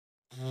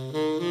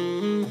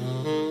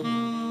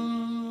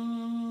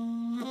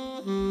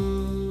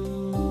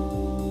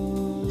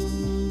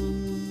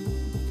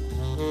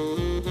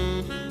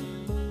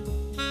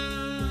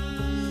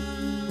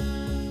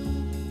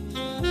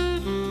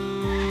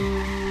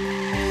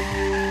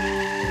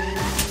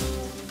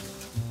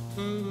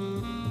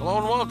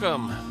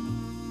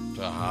Welcome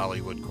to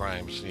Hollywood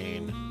Crime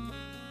Scene,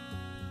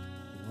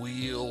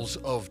 Wheels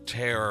of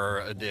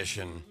Terror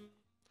edition.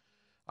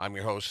 I'm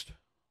your host,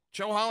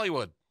 Joe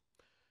Hollywood,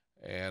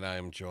 and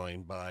I'm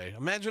joined by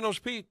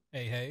Imaginos Pete.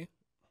 Hey, hey.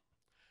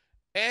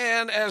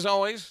 And as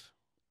always,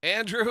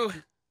 Andrew.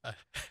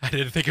 I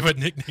didn't think of a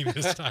nickname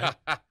this time.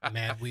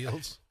 Mad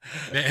Wheels.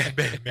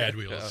 Mad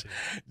Wheels.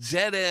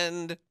 Zed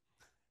End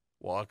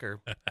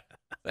Walker.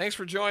 Thanks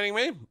for joining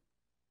me.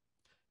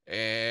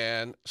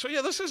 And so,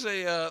 yeah, this is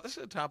a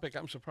topic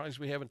I'm surprised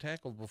we haven't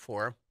tackled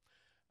before.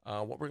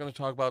 What we're going to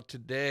talk about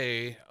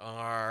today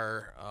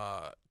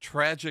are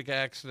tragic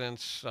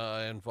accidents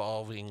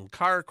involving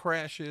car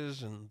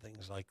crashes and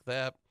things like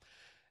that.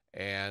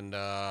 And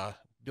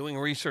doing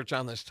research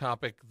on this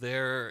topic,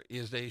 there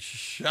is a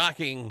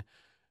shocking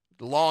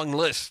long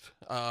list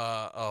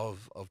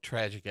of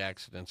tragic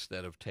accidents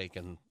that have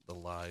taken the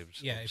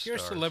lives Yeah, of if you're a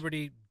stars.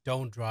 celebrity,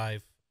 don't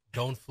drive,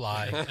 don't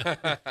fly.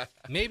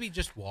 Maybe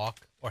just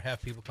walk or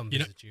have people come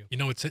visit you. You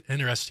know what's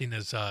interesting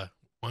is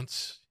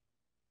once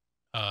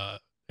a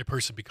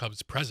person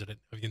becomes president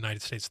of the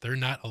United States, they're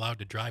not allowed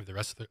to drive the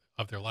rest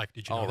of their life.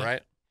 Did you know that?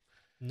 Right.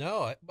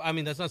 No, I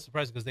mean, that's not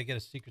surprising because they get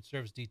a Secret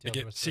Service detail.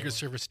 They get Secret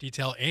Service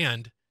detail,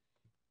 and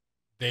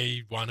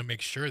they want to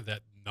make sure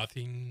that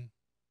nothing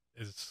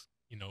is,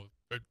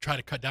 or try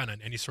to cut down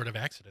on any sort of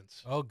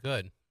accidents. Oh,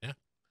 good. Yeah.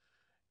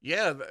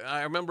 Yeah,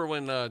 I remember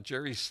when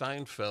Jerry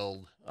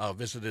Seinfeld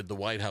visited the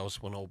White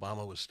House when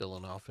Obama was still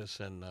in office,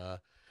 and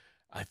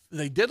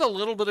they did a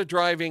little bit of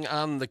driving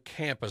on the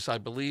campus. I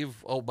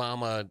believe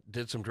Obama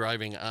did some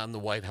driving on the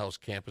White House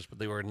campus, but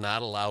they were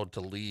not allowed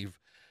to leave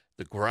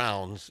the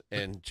grounds.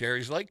 And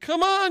Jerry's like,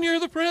 "Come on, you're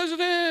the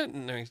president,"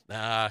 and he's,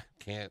 "Nah,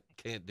 can't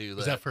do that."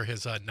 Was that for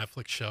his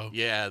Netflix show?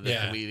 Yeah, the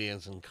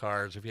comedians in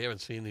cars. If you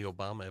haven't seen the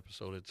Obama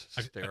episode, it's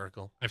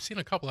hysterical. I've seen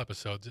a couple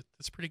episodes.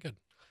 It's pretty good.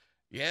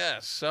 Yeah,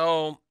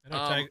 so I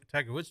know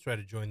Tiger Woods tried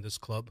to join this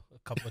club a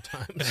couple of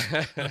times.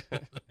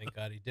 Thank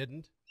God he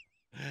didn't.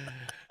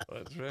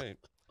 That's right.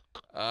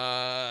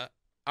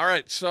 All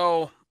right,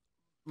 so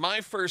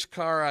my first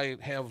car I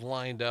have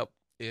lined up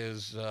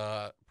is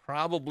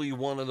probably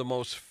one of the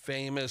most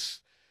famous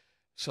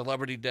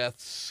celebrity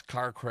deaths,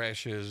 car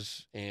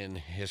crashes in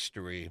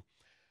history.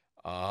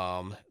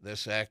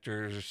 This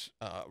actor's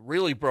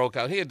really broke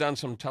out. He had done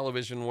some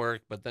television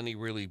work, but then he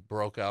really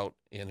broke out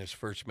in his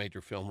first major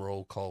film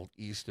role called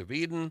East of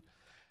Eden.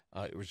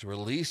 It was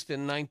released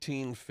in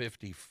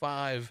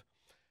 1955.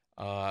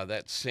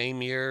 That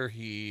same year,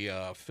 he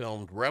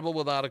filmed Rebel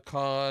Without a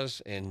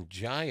Cause and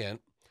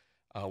Giant,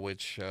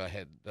 which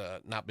had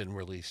not been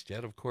released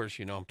yet. Of course,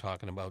 I'm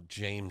talking about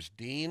James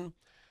Dean,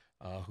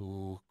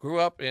 who grew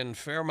up in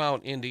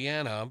Fairmount,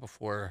 Indiana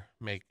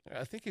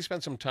I think he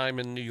spent some time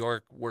in New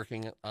York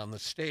working on the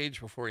stage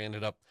before he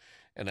ended up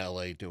in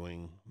L.A.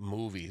 doing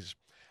movies.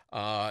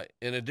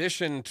 In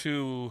addition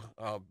to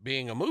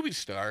being a movie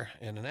star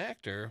and an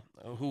actor,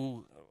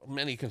 who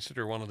many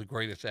consider one of the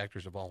greatest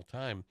actors of all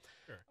time,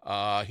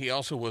 sure. He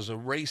also was a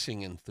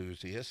racing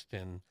enthusiast,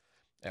 and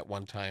at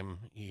one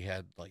time he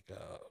had like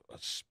a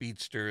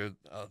speedster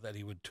that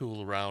he would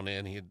tool around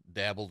in. He had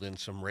dabbled in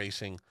some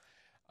racing.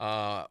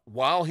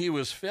 While he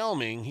was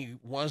filming, he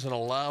wasn't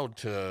allowed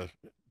to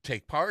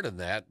take part in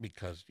that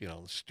because,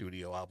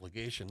 studio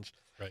obligations.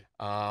 Right.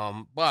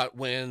 But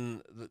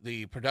when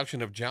the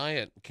production of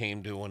Giant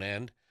came to an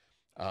end,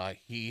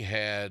 he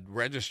had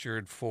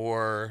registered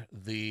for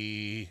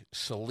the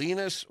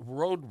Salinas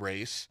Road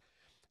Race,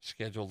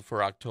 scheduled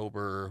for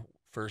October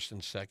 1st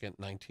and 2nd,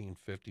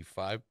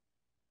 1955.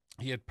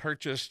 He had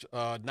purchased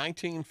a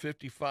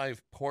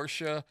 1955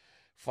 Porsche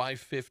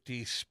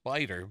 550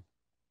 Spyder.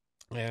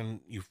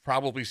 And you've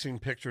probably seen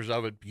pictures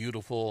of it.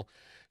 Beautiful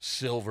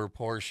silver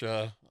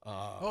Porsche.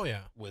 Oh,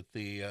 yeah. With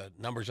the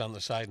numbers on the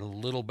side and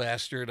Little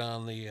Bastard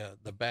on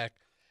the back.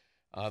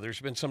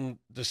 There's been some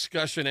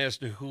discussion as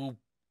to who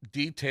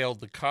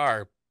detailed the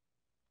car.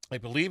 I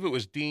believe it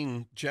was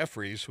Dean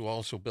Jeffries, who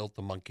also built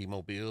the Monkey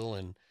Mobile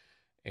and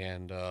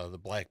the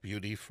Black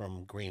Beauty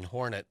from Green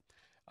Hornet.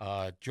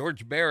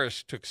 George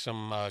Barris took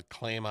some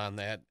claim on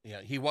that.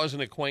 Yeah, he was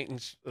an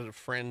acquaintance, a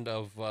friend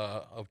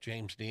of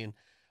James Dean.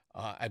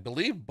 I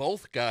believe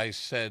both guys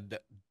said,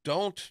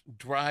 don't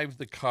drive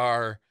the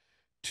car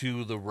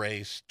to the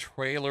race,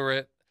 trailer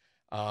it.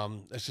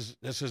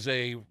 This is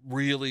a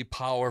really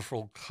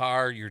powerful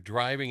car. You're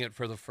driving it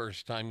for the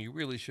first time. You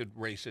really should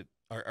race it,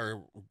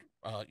 or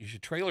you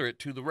should trailer it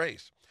to the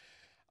race.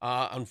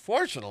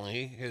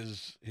 Unfortunately,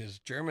 his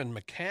German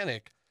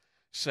mechanic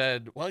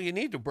said, well, you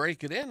need to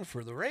break it in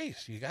for the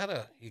race. You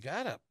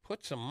gotta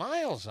put some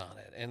miles on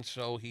it. And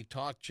so he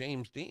talked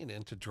James Dean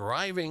into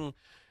driving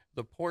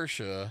the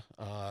Porsche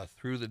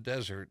through the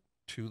desert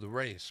to the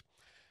race.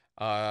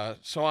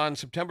 So on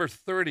September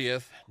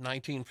 30th,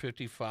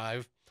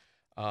 1955,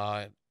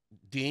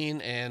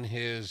 Dean and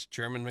his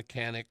German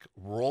mechanic,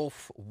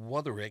 Rolf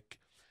Wutherick,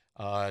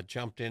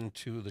 jumped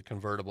into the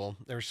convertible.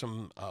 There's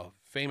some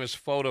famous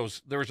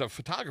photos. There was a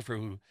photographer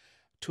who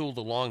tooled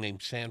along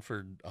named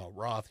Sanford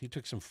Roth. He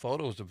took some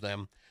photos of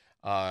them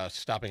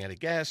stopping at a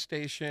gas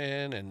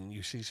station, and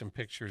you see some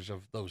pictures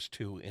of those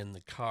two in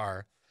the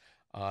car.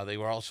 They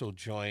were also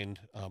joined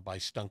by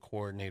stunt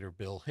coordinator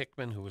Bill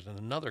Hickman, who was in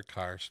another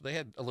car. So they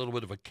had a little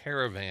bit of a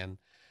caravan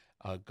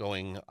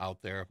going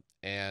out there.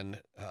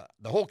 And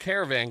the whole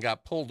caravan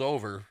got pulled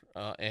over,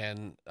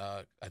 and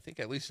I think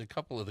at least a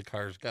couple of the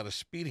cars got a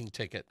speeding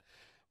ticket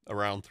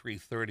around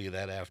 3:30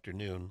 that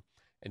afternoon.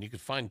 And you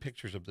could find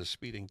pictures of the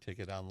speeding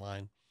ticket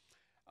online.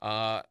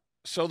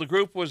 So the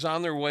group was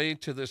on their way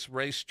to this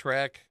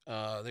racetrack.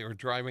 They were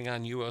driving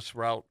on U.S.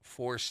 Route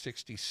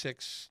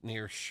 466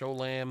 near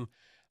Cholam,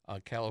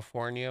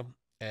 California,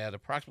 at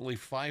approximately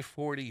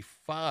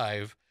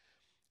 5:45.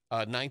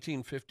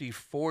 1950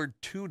 Ford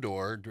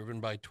two-door, driven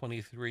by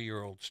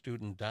 23-year-old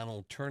student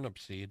Donald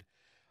Turnipseed,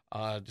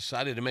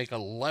 decided to make a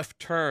left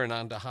turn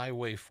onto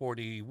Highway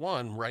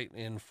 41 right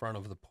in front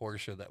of the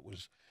Porsche that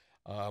was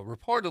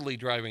reportedly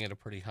driving at a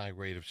pretty high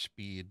rate of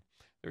speed.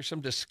 There's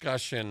some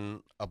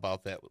discussion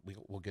about that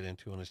we'll get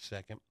into in a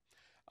second.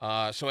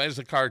 So as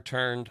the car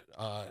turned,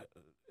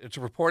 it's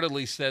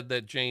reportedly said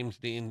that James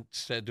Dean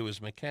said to his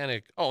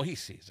mechanic, "Oh, he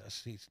sees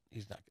us.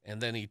 He's not."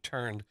 And then he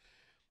turned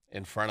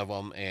in front of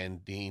him,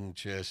 and Dean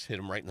just hit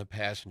him right in the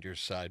passenger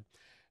side.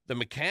 The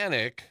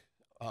mechanic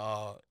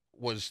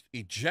was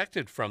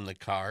ejected from the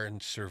car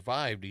and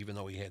survived, even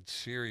though he had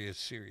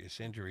serious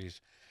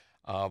injuries.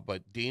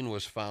 But Dean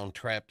was found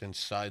trapped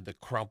inside the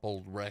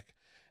crumpled wreck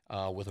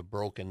with a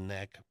broken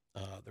neck.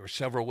 There were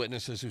several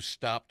witnesses who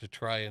stopped to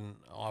try and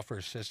offer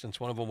assistance.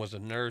 One of them was a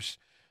nurse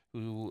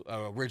who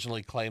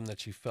originally claimed that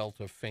she felt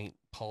a faint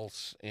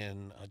pulse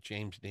in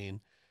James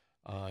Dean.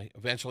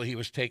 Eventually, he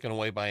was taken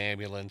away by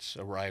ambulance,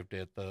 arrived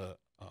at the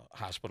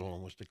hospital,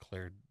 and was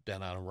declared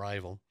dead on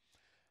arrival.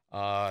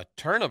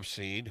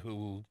 Turnipseed,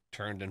 who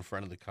turned in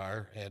front of the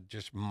car, had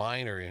just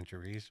minor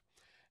injuries.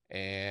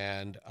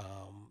 And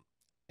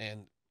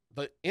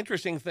the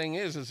interesting thing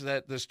is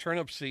that this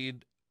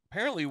Turnipseed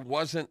apparently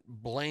wasn't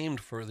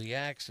blamed for the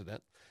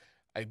accident.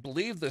 I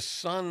believe the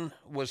sun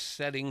was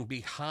setting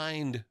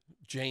behind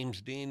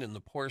James Dean in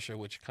the Porsche,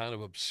 which kind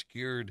of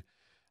obscured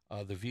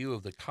the view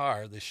of the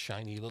car, this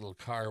shiny little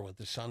car with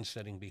the sun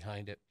setting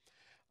behind it.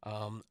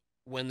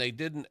 When they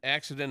did an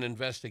accident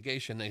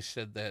investigation, they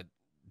said that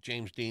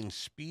James Dean's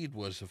speed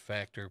was a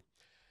factor.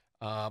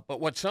 But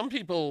what some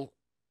people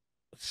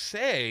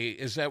say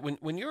is that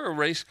when you're a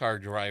race car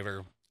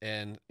driver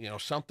and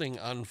something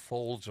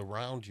unfolds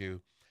around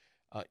you,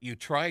 you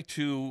try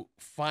to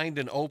find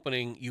an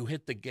opening, you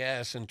hit the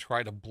gas and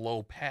try to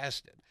blow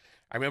past it.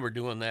 I remember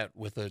doing that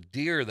with a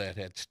deer that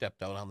had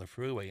stepped out on the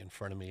freeway in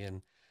front of me,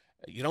 and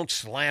you don't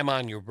slam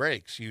on your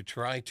brakes. You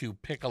try to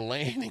pick a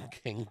lane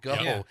and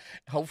go,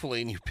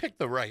 hopefully, and you pick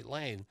the right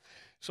lane.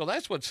 So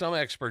that's what some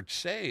experts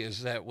say,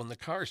 is that when the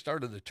car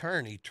started to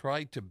turn, he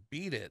tried to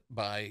beat it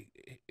by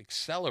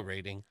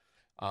accelerating,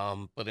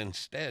 but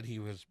instead he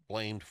was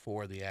blamed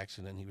for the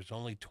accident. He was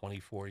only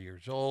 24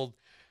 years old.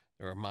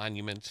 There are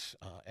monuments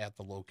at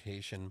the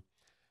location.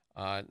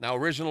 Now,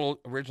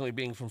 originally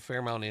being from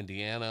Fairmount,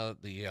 Indiana,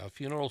 the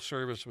funeral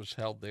service was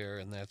held there,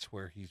 and that's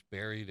where he's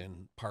buried,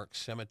 in Park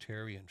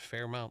Cemetery in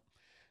Fairmount.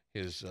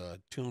 His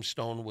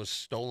tombstone was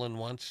stolen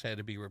once, had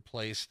to be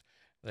replaced.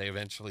 They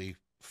eventually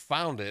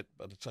found it,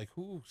 but it's like,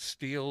 who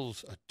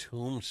steals a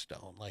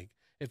tombstone? Like,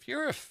 if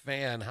you're a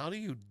fan, how do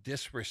you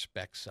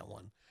disrespect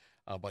someone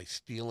by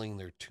stealing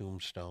their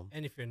tombstone?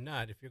 And if you're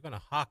not, if you're going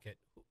to hawk it,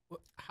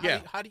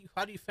 how do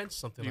you fence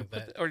something like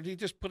that? Or do you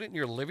just put it in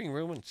your living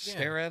room and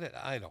stare at it?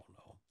 I don't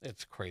know.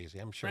 It's crazy.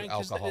 I'm sure Frank,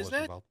 alcohol is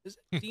involved. Is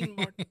that Dean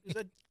Martin? Is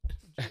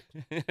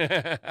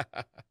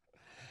that...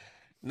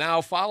 Now,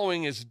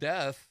 following his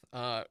death,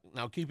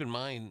 now keep in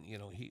mind,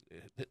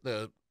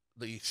 the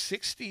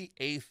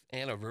 68th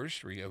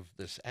anniversary of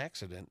this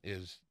accident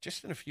is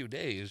just in a few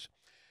days.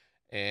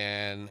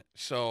 And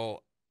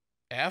so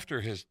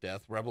after his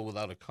death, Rebel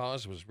Without a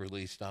Cause was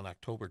released on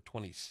October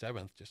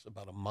 27th, just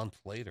about a month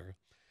later.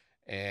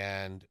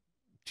 And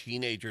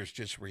teenagers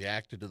just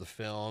reacted to the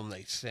film.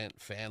 They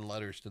sent fan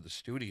letters to the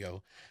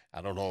studio.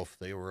 I don't know if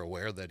they were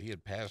aware that he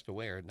had passed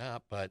away or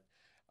not, but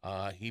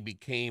he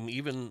became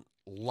even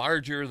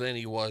larger than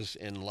he was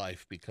in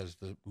life because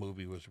the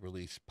movie was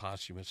released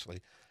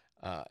posthumously.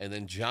 And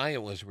then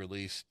Giant was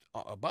released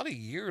about a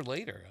year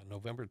later, on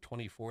November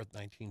 24th,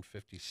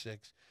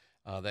 1956.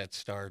 That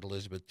starred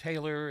Elizabeth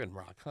Taylor and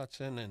Rock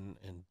Hudson,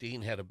 and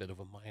Dean had a bit of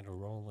a minor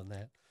role in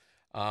that.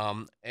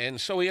 And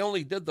so he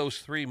only did those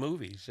 3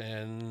 movies,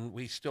 and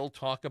we still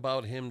talk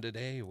about him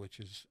today, which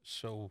is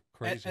so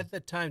crazy. At the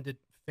time, did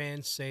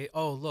fans say,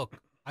 "Oh, look,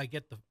 I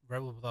get the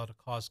Rebel Without a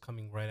Cause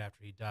coming right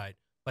after he died"?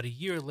 But a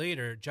year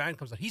later, Giant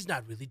comes out. He's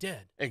not really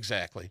dead.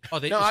 Exactly. Oh,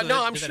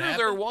 I'm sure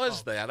there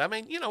was that. I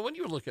mean, when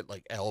you look at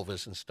like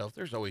Elvis and stuff,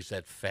 there's always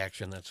that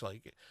faction that's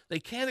like, they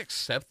can't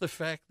accept the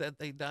fact that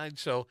they died.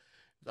 So,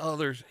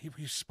 he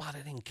was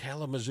spotted in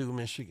Kalamazoo,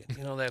 Michigan,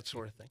 that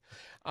sort of thing.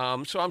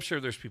 So I'm sure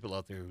there's people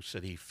out there who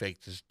said he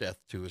faked his death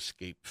to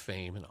escape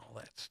fame and all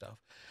that stuff.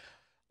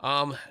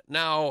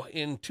 Now,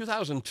 in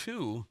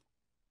 2002,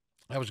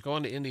 I was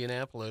going to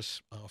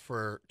Indianapolis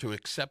to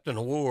accept an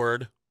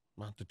award.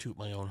 Not to toot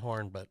my own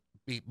horn, but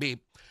beep,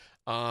 beep.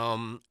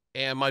 And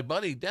my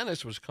buddy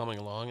Dennis was coming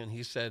along, and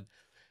he said,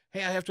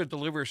 hey, I have to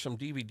deliver some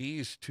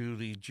DVDs to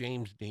the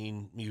James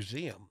Dean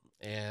Museum.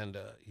 And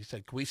he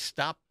said, can we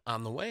stop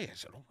on the way? I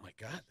said, oh, my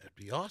God, that'd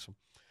be awesome.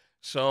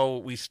 So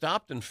we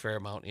stopped in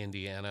Fairmount,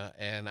 Indiana,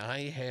 and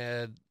I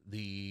had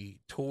the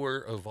tour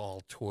of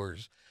all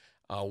tours.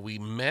 We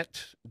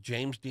met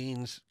James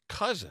Dean's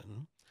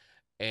cousin,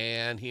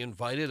 and he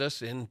invited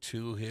us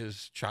into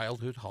his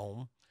childhood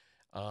home.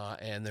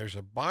 And there's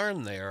a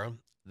barn there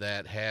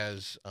that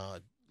has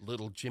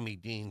little Jimmy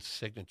Dean's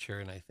signature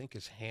and I think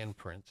his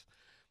handprints.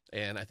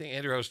 And I think,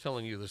 Andrew, I was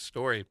telling you the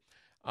story.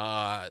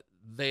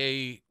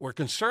 They were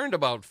concerned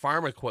about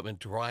farm equipment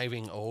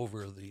driving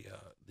over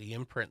the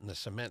imprint and the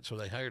cement, so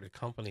they hired a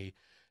company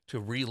to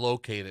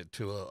relocate it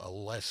to a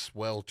less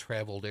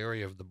well-traveled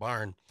area of the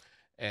barn.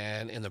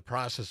 And in the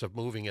process of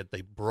moving it,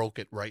 they broke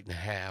it right in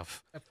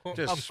half. Of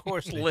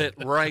course they split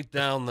did. right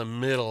down the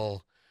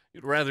middle.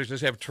 You'd rather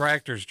just have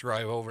tractors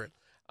drive over it.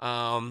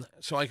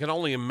 So I can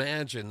only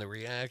imagine the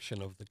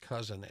reaction of the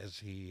cousin as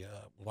he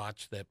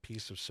watched that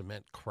piece of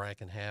cement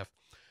crack in half.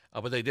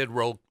 But they did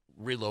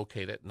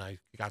relocate it, and I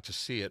got to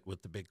see it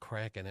with the big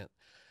crack in it.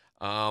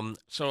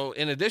 So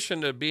in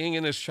addition to being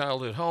in his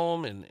childhood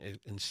home and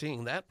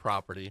seeing that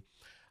property,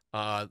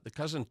 the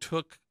cousin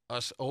took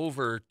us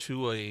over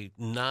to a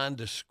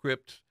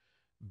nondescript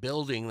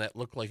building that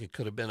looked like it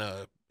could have been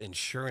a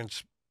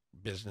insurance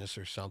business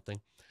or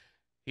something.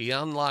 He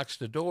unlocks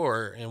the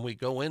door, and we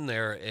go in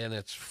there, and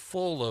it's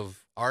full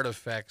of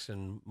artifacts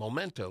and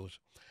mementos.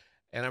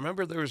 And I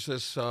remember there was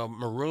this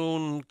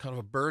maroon, kind of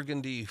a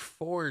burgundy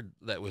Ford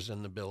that was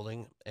in the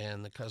building,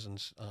 and the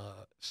cousins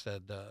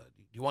said, do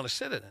you want to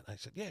sit in it? I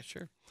said, yeah,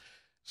 sure.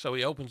 So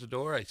he opens the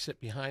door. I sit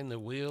behind the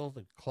wheel,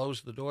 they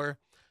close the door.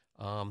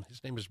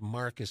 His name is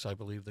Marcus, I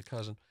believe, the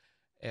cousin.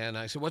 And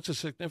I said, what's the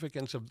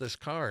significance of this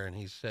car? And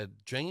he said,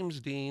 James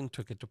Dean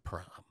took it to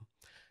prom.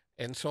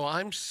 And so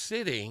I'm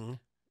sitting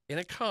in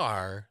a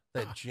car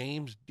that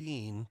James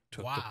Dean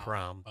took to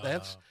prom.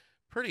 That's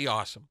pretty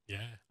awesome.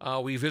 Yeah.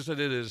 We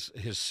visited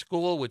his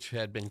school, which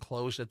had been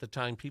closed at the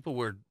time. People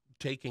were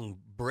taking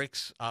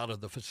bricks out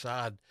of the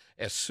facade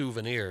as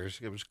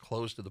souvenirs. It was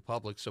closed to the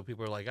public, so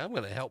people were like, I'm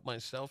going to help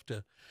myself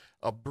to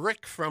a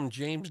brick from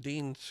James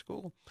Dean's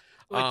school.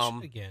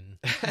 Which, again,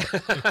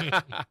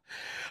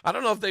 I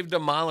don't know if they've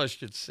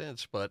demolished it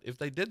since, but if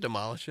they did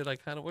demolish it, I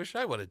kind of wish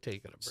I would have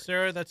taken a brick.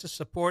 sir, that's a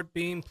support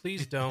beam.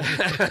 Please don't.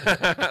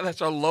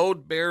 That's a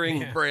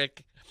load-bearing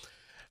brick.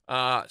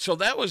 So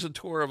that was a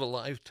tour of a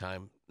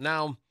lifetime.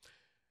 Now,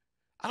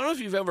 I don't know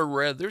if you've ever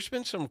read, there's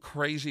been some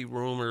crazy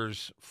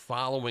rumors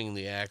following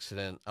the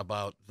accident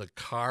about the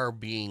car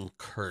being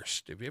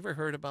cursed. Have you ever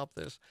heard about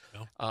this?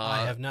 No.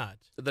 I have not.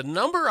 The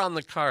number on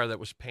the car that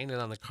was painted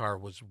on the car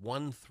was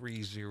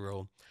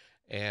 130.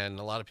 And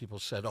a lot of people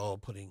said, oh,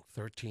 putting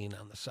 13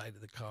 on the side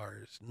of the car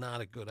is not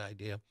a good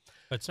idea.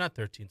 But it's not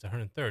 13, it's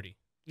 130.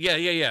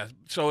 Yeah.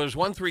 So it was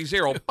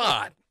 130,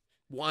 but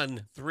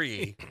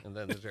 13, and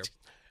then the 0.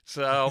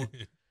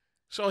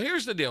 So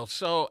here's the deal.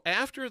 So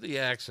after the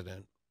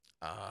accident,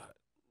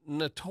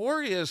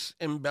 notorious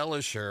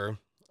embellisher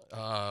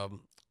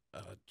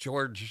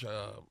George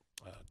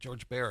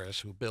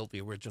Barris, who built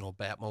the original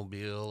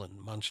Batmobile and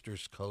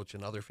Munster's coach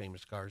and other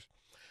famous cars,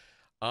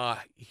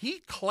 he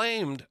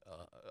claimed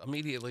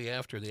immediately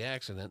after the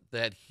accident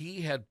that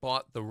he had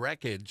bought the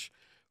wreckage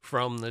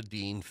from the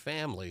Dean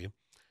family.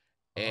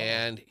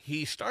 And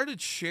he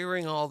started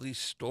sharing all these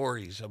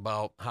stories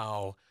about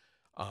how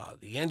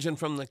the engine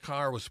from the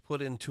car was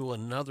put into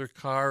another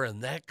car,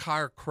 and that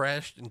car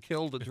crashed and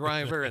killed the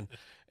driver.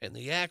 and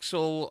the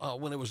axle,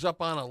 when it was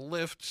up on a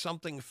lift,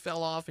 something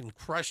fell off and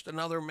crushed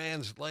another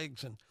man's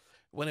legs. And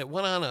when it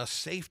went on a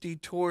safety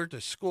tour to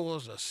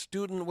schools, a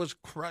student was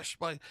crushed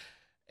by.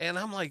 And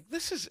I'm like,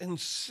 this is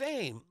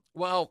insane.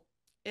 Well,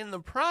 in the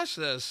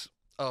process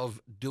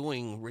of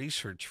doing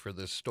research for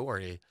this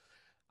story,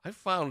 I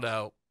found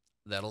out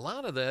that a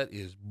lot of that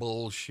is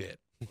bullshit.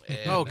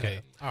 And,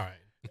 Okay, all right.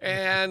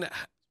 And That's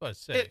what I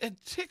say.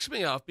 it ticks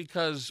me off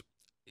because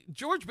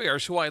George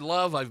Barris, who I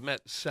love, I've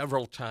met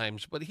several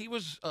times, but he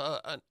was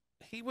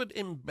he would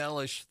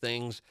embellish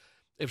things.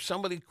 If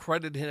somebody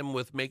credited him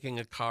with making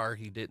a car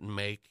he didn't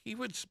make, he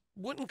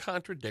wouldn't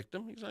contradict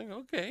him. He's like,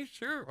 okay,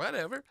 sure,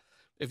 whatever.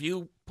 If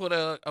you put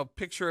a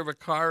picture of a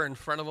car in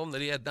front of him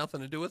that he had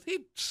nothing to do with,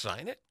 he'd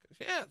sign it.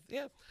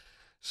 Yeah.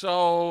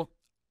 So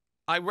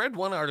I read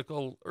one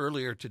article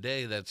earlier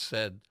today that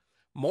said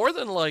more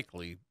than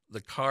likely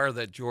the car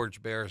that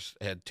George Barris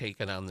had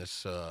taken on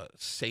this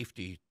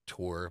safety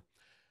tour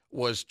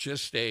was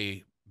just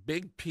a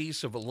big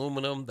piece of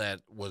aluminum that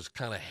was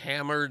kind of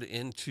hammered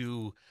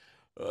into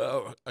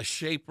a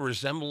shape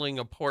resembling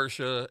a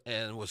Porsche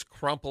and was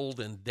crumpled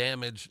and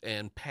damaged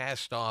and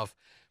passed off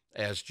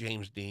as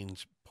James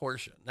Dean's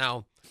Porsche.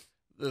 Now,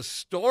 the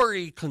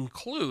story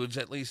concludes,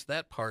 at least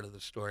that part of the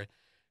story,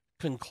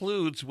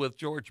 concludes with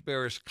George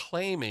Barris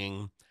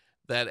claiming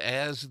that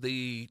as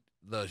the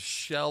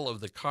shell of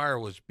the car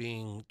was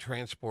being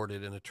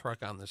transported in a truck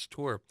on this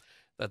tour,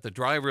 that the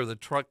driver of the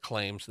truck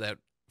claims that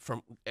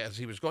as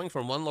he was going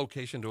from one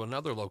location to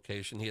another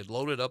location, he had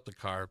loaded up the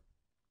car,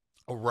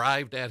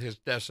 arrived at his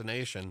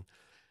destination,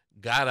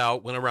 got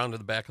out, went around to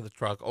the back of the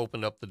truck,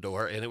 opened up the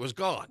door, and it was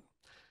gone.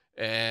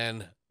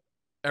 And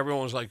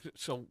everyone was like,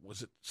 so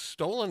was it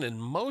stolen in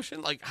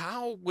motion? Like,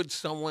 how would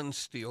someone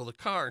steal the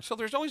car? So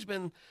there's always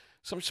been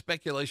some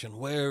speculation.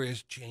 Where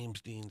is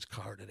James Dean's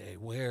car today?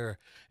 Where?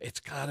 It's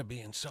got to be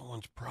in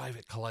someone's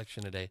private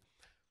collection today.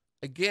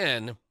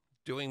 Again,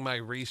 doing my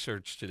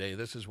research today,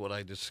 this is what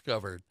I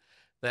discovered,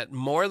 that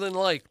more than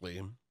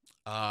likely,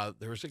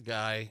 there was a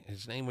guy,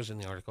 his name was in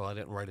the article, I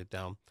didn't write it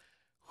down,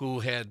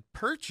 who had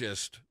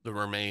purchased the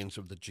remains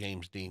of the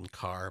James Dean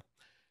car,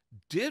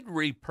 did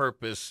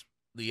repurpose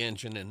the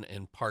engine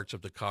and parts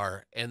of the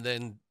car, and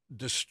then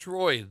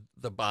destroyed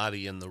the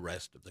body and the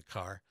rest of the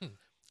car.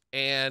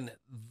 And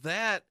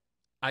that,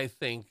 I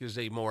think, is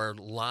a more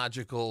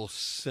logical,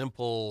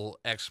 simple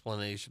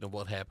explanation of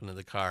what happened to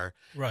the car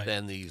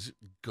than these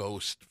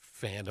ghost,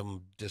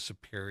 phantom,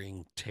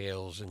 disappearing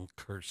tales and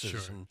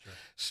curses and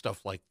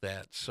stuff like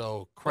that.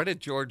 So credit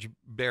George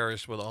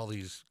Barris with all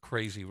these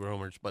crazy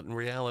rumors, but in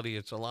reality,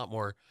 it's a lot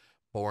more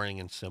boring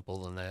and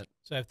simple than that.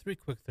 So I have three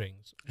quick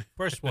things.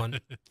 First one,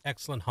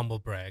 excellent humble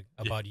brag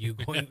about you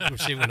going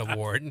receiving an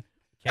award.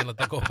 Can't let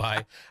that go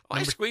by.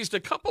 I squeezed a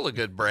couple of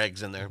good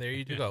brags in there. There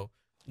you go.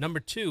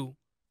 Number two,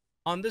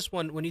 on this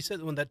one, when he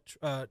said that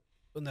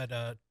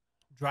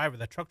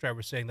truck driver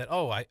was saying that,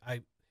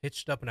 I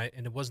hitched up and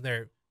it wasn't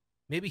there.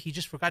 Maybe he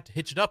just forgot to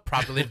hitch it up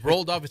properly. It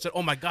rolled off and said,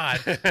 oh my God,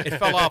 it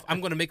fell off.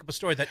 I'm going to make up a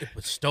story that it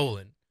was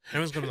stolen.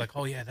 Everyone's going to be like,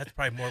 oh yeah, that's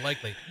probably more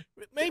likely.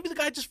 Maybe the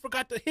guy just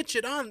forgot to hitch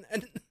it on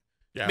and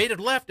made it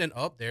left, and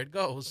there it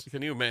goes.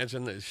 Can you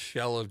imagine the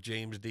shell of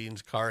James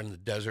Dean's car in the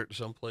desert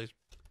someplace?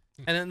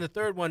 And then the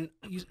third one,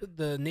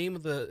 the name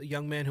of the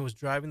young man who was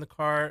driving the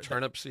car.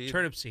 Turnip Seed.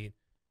 Turnip Seed.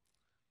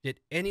 Did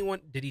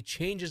he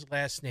change his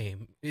last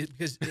name?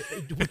 Because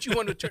would you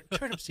want to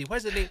Turnip Seed? Why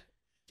is the name?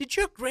 Did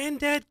your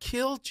granddad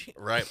kill?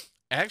 Right.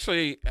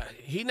 Actually,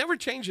 he never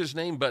changed his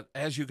name, but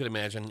as you can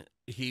imagine,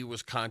 he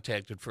was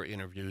contacted for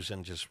interviews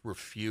and just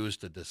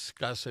refused to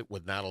discuss it,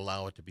 would not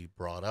allow it to be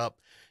brought up.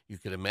 You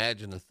could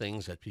imagine the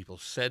things that people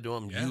said to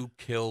him. Yeah. You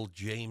killed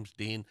James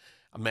Dean.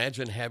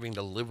 Imagine having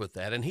to live with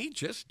that. And he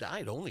just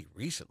died only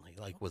recently,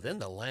 like within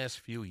the last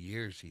few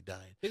years he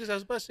died. Because I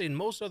was about to say, in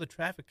most other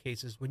traffic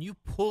cases, when you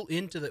pull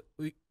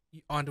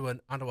onto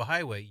a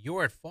highway,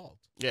 you're at fault.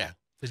 Yeah.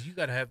 Because you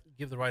got to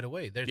give the right of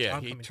way.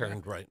 He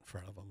turned right in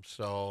front of him.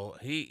 So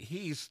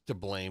he's to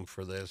blame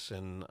for this,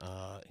 and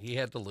he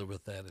had to live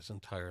with that his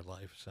entire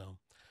life. So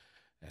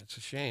that's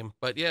a shame.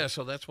 But, yeah,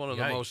 so that's one of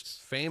the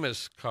most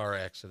famous car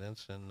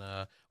accidents. And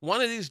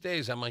one of these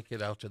days I might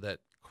get out to that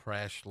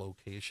crash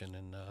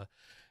location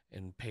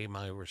and pay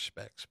my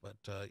respects. But,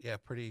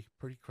 pretty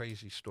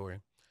crazy story.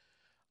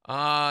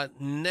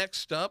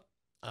 Next up,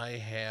 I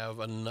have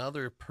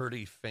another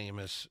pretty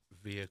famous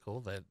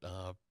vehicle that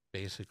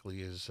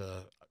basically is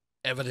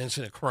evidence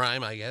in a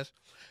crime, I guess.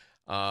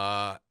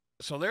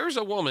 So there's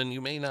a woman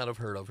you may not have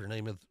heard of. Her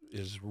name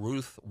is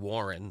Ruth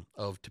Warren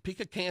of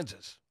Topeka,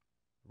 Kansas.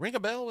 Ring a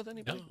bell with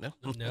anybody?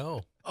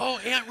 No. Oh,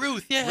 Aunt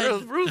Ruth, yeah.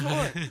 Ruth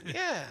Warren.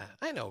 Yeah,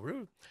 I know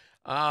Ruth.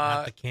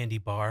 Not the candy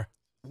bar.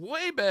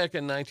 Way back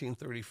in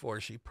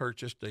 1934, she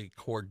purchased a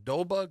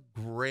Cordoba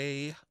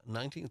gray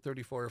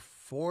 1934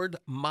 Ford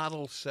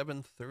Model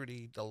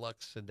 730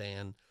 Deluxe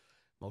sedan.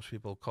 Most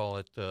people call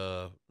it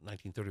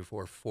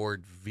 1934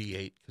 Ford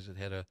V8 because it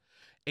had a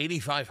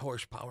 85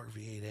 horsepower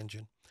V8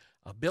 engine.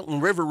 Built in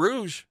River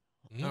Rouge.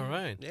 All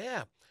right.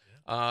 Yeah.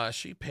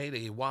 She paid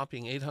a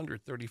whopping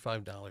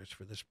 $835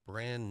 for this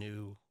brand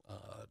new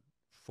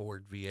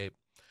Ford V8.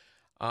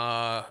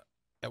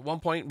 At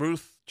one point,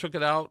 Ruth took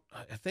it out.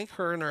 I think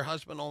her and her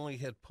husband only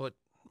had put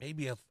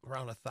maybe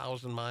around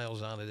 1,000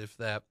 miles on it, if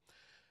that.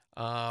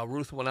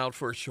 Ruth went out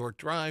for a short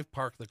drive,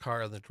 parked the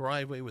car in the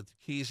driveway with the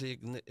keys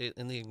in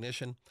the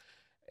ignition,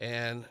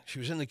 and she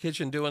was in the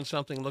kitchen doing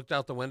something, looked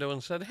out the window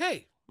and said,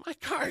 hey, my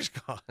car's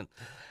gone.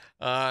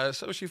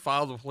 So she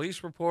filed a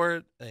police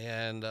report,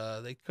 and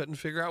they couldn't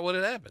figure out what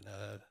had happened.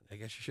 I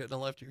guess you shouldn't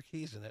have left your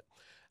keys in it.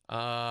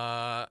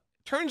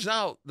 Turns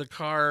out the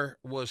car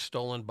was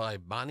stolen by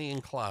Bonnie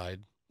and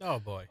Clyde. Oh,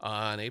 boy.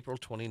 On April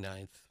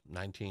 29th,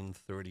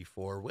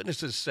 1934.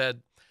 Witnesses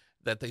said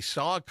that they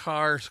saw a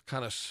car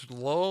kind of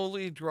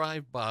slowly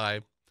drive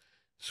by,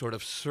 sort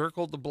of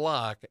circled the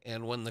block,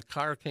 and when the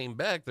car came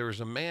back, there was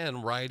a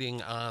man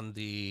riding on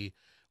the,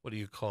 what do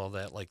you call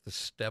that, like the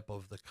step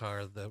of the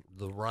car,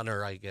 the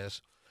runner, I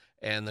guess,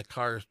 and the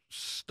car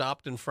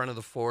stopped in front of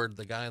the Ford.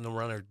 The guy in the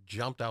runner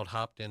jumped out,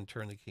 hopped in,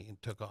 turned the key,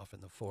 and took off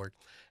in the Ford,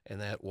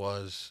 and that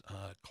was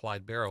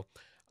Clyde Barrow.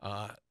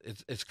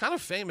 It's kind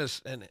of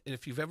famous, and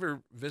if you've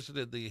ever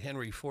visited the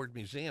Henry Ford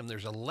Museum,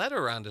 there's a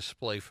letter on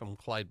display from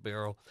Clyde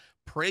Barrow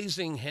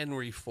praising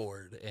Henry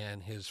Ford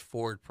and his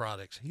Ford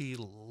products. He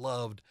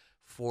loved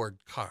Ford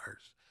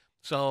cars.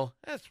 So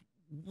that's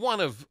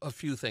one of a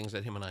few things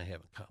that him and I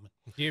have in common.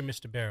 Dear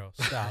Mr. Barrow,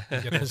 stop.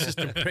 Your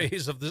consistent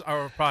praise of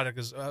our product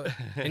is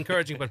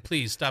encouraging, but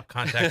please stop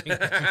contacting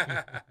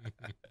us.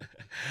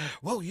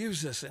 We'll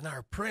use this in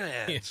our print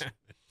ads.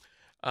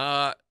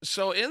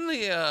 So in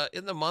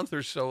the month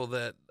or so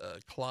that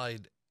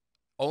Clyde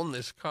owned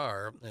this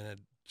car and had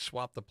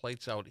swapped the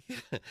plates out,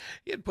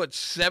 he had put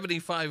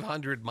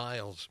 7,500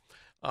 miles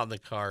on the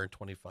car in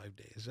 25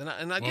 days. And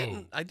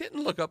Whoa. I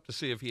didn't look up to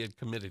see if he had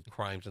committed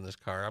crimes in this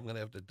car. I'm going to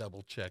have to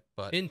double check,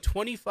 but In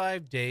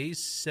 25 days,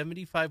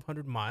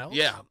 7,500 miles.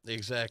 yeah,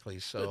 exactly.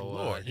 So Good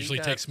Lord. he Usually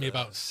got, takes me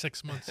about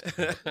 6 months.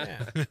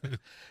 Yeah.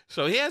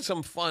 So he had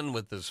some fun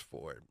with this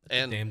Ford.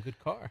 And Damn good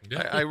car.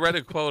 I read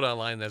a quote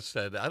online that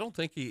said, I don't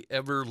think he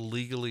ever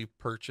legally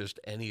purchased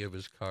any of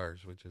his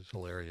cars, which is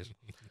hilarious.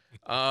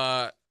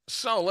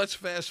 So let's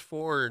fast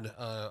forward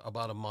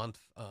about a month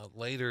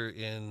later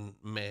in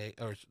May,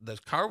 or the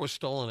car was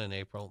stolen in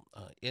April.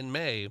 In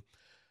May,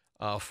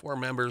 4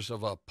 members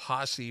of a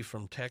posse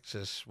from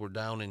Texas were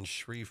down in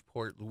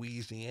Shreveport,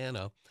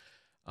 Louisiana,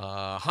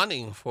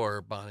 hunting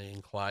for Bonnie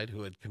and Clyde,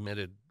 who had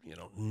committed,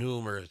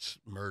 numerous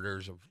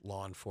murders of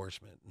law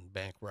enforcement and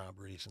bank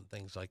robberies and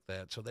things like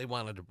that. So they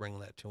wanted to bring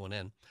that to an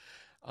end.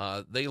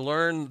 They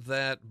learned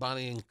that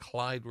Bonnie and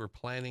Clyde were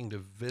planning to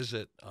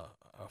visit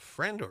a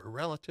friend or a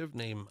relative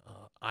named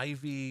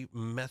Ivy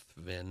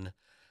Methvin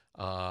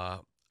on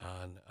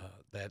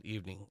that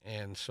evening.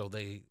 And so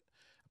I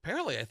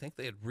think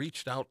they had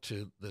reached out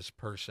to this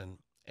person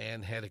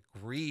and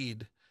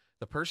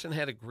the person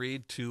had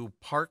agreed to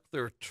park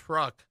their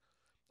truck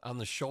on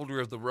the shoulder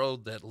of the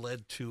road that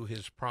led to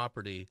his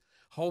property,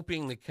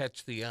 hoping to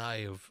catch the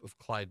eye of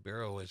Clyde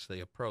Barrow as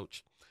they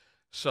approached.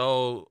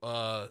 So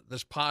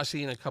this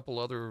posse and a couple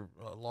other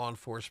law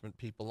enforcement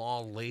people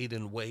all laid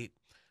in wait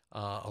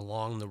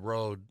along the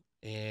road,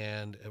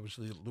 and it was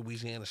the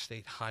Louisiana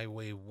State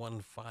Highway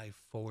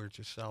 154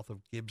 just south of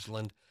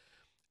Gibbsland.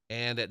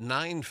 And at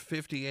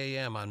 9:50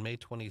 a.m. on May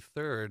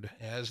 23rd,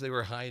 as they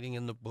were hiding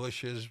in the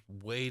bushes,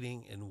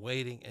 waiting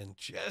and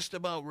just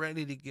about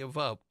ready to give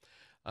up,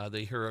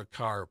 they hear a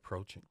car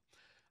approaching.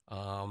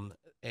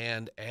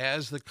 And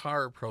as the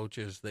car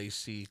approaches, they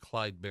see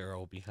Clyde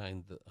Barrow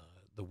behind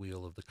the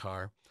wheel of the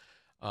car.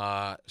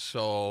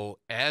 So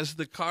as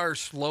the car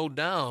slowed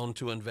down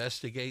to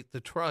investigate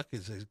the truck,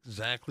 is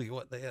exactly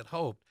what they had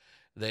hoped.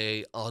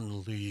 They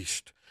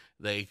unleashed.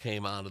 They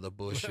came out of the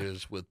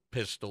bushes with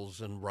pistols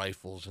and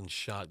rifles and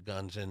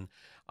shotguns and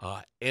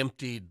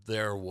emptied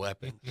their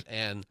weapons.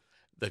 And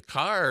the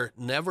car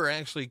never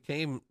actually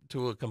came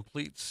to a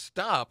complete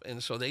stop,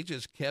 and so they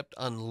just kept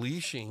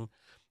unleashing,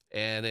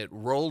 and it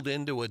rolled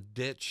into a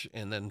ditch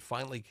and then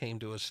finally came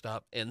to a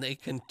stop, and they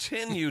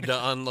continued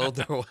to unload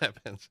their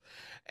weapons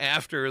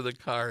after the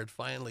car had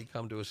finally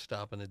come to a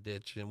stop in a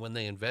ditch. And when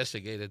they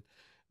investigated,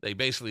 they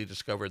basically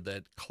discovered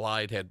that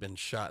Clyde had been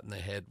shot in the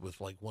head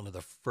with like one of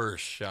the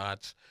first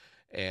shots,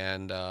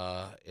 and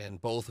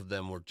both of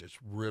them were just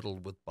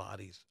riddled with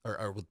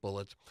with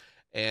bullets.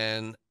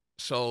 And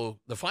so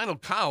the final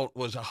count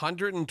was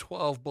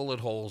 112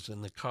 bullet holes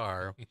in the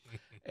car.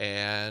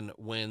 And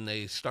when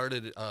they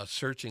started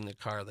searching the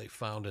car, they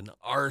found an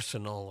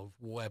arsenal of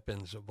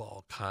weapons of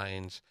all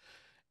kinds.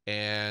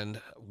 And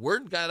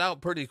word got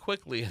out pretty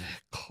quickly, and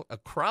a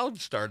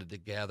crowd started to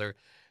gather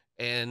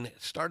and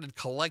started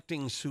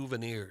collecting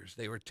souvenirs.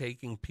 They were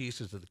taking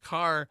pieces of the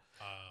car,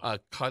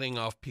 cutting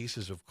off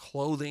pieces of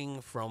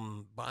clothing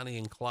from Bonnie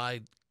and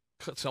Clyde.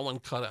 Someone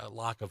cut a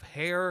lock of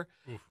hair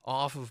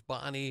off of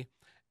Bonnie.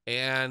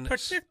 And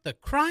Protect the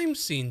crime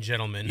scene,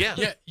 gentlemen. Yeah.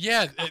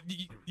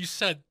 You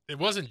said it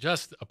wasn't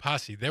just a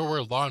posse. There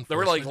were law enforcement. They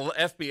were like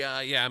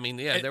FBI. Yeah, I mean,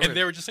 yeah. And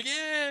they were just like,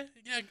 yeah,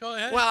 go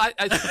ahead. Well,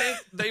 I think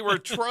they were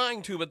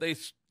trying to, but they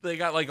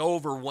got like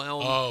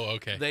overwhelmed. Oh,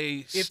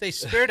 okay. If they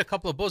spared a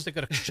couple of bullets, they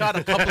could have shot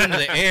a couple into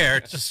the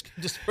air to just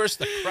disperse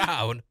the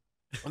crowd.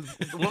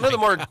 One of the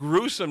more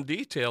gruesome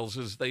details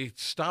is they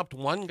stopped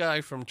one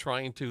guy from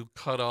trying to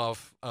cut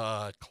off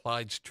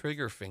Clyde's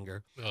trigger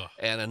finger,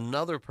 and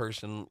another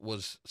person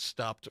was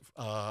stopped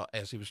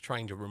as he was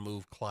trying to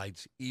remove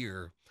Clyde's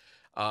ear.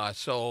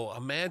 So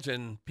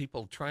imagine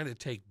people trying to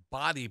take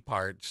body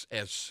parts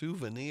as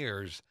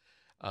souvenirs.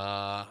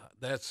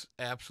 That's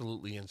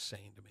absolutely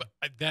insane to me.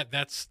 But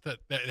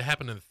that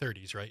happened in the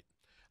 30s, right?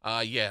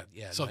 Yeah.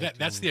 So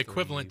that's the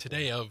equivalent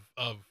today of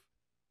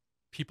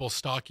people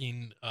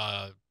stalking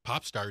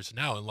pop stars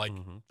now, and like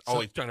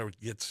always trying to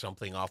get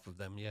something off of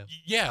them. Yeah.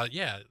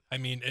 I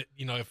mean,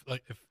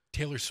 if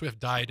Taylor Swift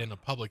died in a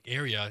public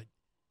area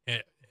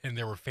and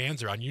there were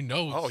fans around,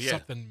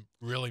 something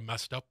really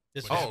messed up.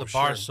 This was the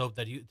bar soap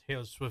that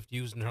Taylor Swift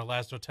used in her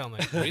last hotel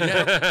night.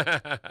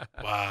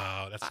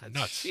 Wow, that's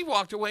nuts. She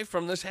walked away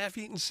from this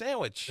half-eaten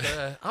sandwich.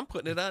 I'm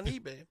putting it on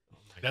eBay.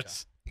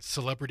 That's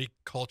celebrity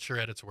culture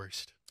at its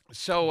worst.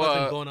 So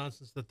been going on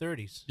since the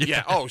 30s.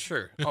 Yeah. Oh,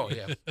 sure. Oh,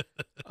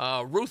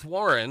 yeah. Ruth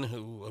Warren,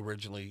 who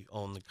originally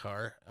owned the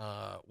car,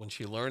 when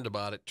she learned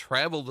about it,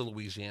 traveled to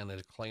Louisiana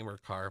to claim her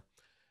car.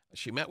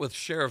 She met with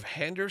Sheriff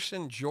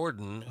Henderson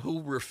Jordan,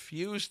 who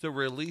refused to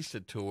release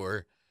it to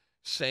her,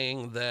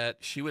 saying that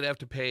she would have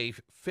to pay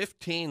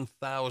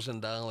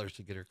 $15,000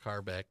 to get her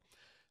car back.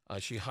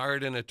 She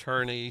hired an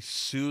attorney,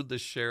 sued the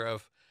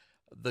sheriff.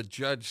 the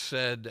judge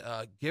said,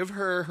 give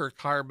her her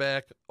car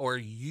back or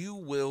you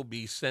will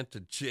be sent to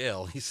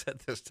jail. He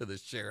said this to the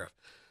sheriff.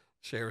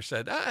 Sheriff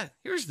said,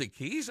 here's the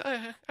keys.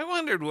 I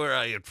wondered where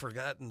I had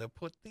forgotten to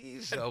put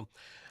these.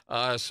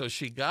 So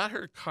she got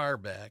her car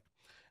back,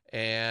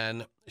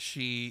 and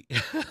she,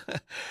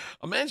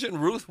 imagine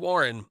Ruth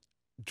Warren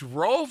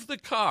drove the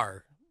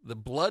car, the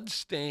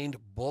blood-stained,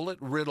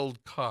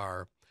 bullet-riddled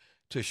car,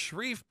 to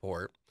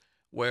Shreveport,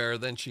 where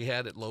then she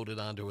had it loaded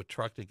onto a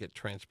truck to get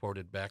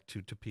transported back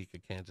to Topeka,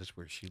 Kansas,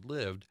 where she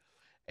lived.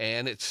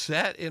 And it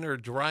sat in her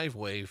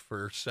driveway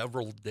for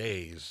several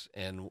days,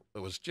 and it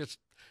was just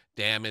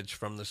damage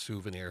from the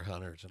souvenir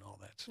hunters and all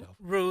that stuff.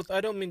 Ruth,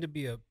 I don't mean to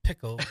be a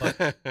pickle,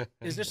 but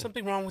is there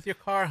something wrong with your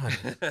car, honey?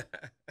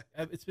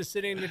 It's been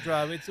sitting in your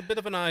driveway. It's a bit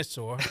of an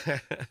eyesore.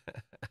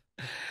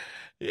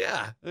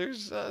 Yeah,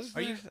 there's.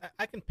 Are you?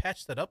 I can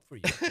patch that up for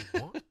you if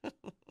you want.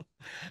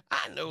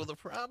 I know the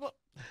problem.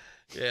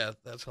 Yeah,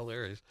 that's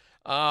hilarious.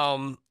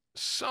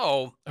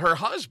 So her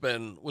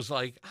husband was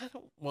like, I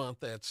don't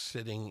want that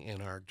sitting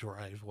in our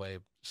driveway.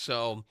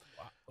 So,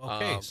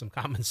 okay, some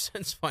common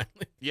sense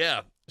finally.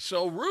 Yeah.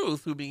 So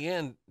Ruth, who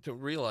began to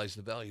realize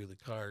the value of the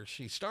car,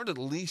 she started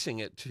leasing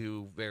it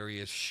to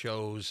various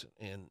shows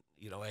and,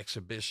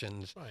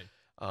 exhibitions.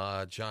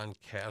 Right. John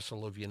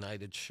Castle of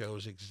United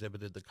Shows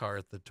exhibited the car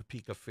at the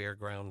Topeka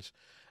Fairgrounds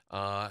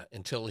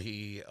until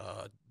he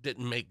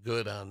didn't make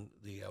good on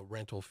the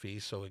rental fee,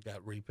 so it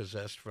got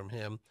repossessed from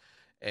him.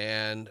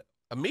 And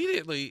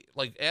immediately,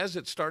 like as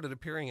it started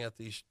appearing at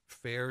these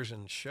fairs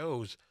and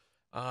shows,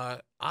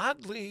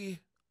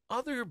 oddly,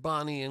 other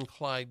Bonnie and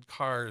Clyde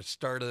cars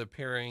started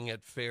appearing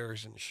at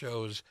fairs and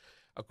shows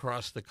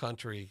across the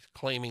country,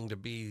 claiming to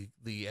be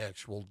the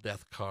actual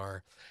death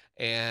car.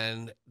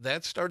 And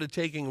that started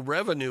taking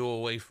revenue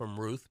away from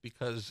Ruth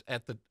because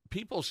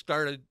people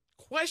started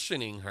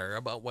questioning her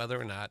about whether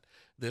or not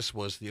this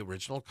was the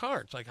original car.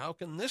 It's like, how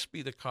can this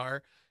be the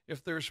car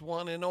if there's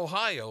one in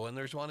Ohio and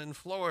there's one in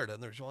Florida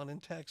and there's one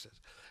in Texas?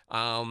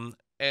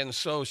 And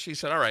so she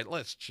said, all right,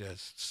 let's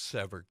just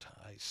sever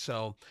ties.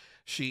 So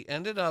she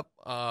ended up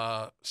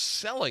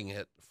selling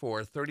it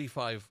for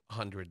 $3,500.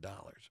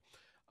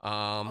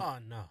 Oh,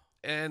 no.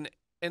 And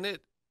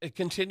it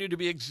continued to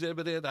be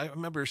exhibited. I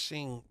remember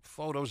seeing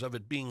photos of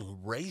it being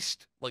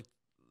raced. Like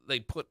they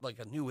put like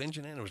a new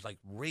engine in. It was like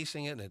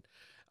racing it. And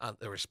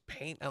there was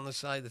paint on the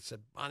side that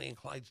said Bonnie and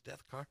Clyde's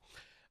death car.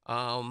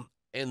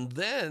 And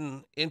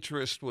then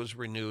interest was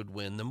renewed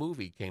when the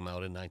movie came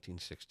out in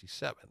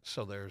 1967.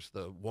 So there's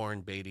the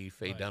Warren Beatty,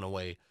 Faye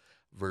Dunaway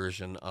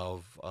version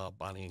of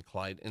Bonnie and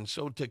Clyde. And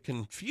so to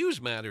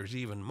confuse matters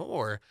even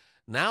more,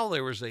 now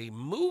there was a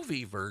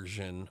movie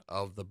version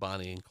of the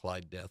Bonnie and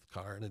Clyde death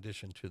car in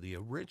addition to the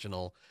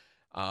original,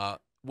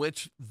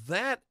 which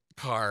that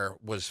car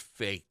was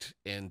faked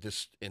and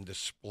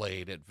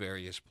displayed at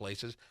various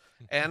places.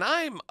 And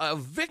I'm a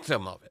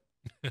victim of it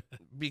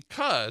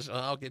because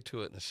I'll get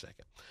to it in a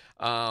second.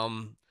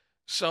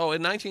 So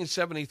in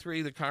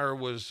 1973, the car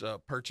was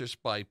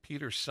purchased by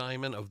Peter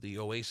Simon of the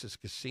Oasis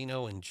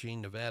Casino in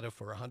Jean, Nevada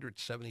for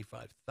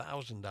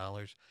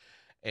 $175,000.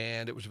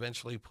 And it was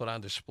eventually put on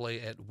display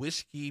at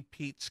Whiskey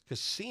Pete's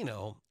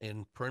Casino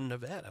in Primm,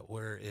 Nevada,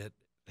 where it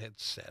had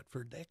sat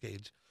for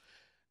decades.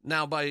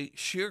 Now, by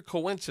sheer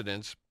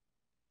coincidence,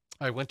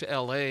 I went to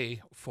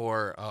L.A.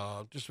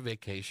 for just a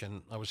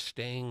vacation. I was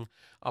staying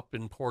up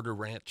in Porter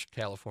Ranch,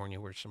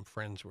 California, where some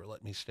friends were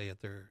letting me stay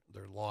at their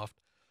loft.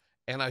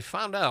 And I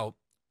found out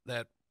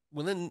that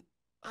within,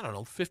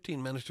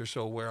 15 minutes or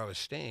so where I was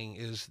staying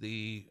is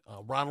the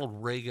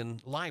Ronald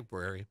Reagan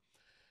Library.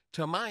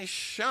 To my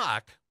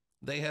shock,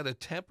 they had a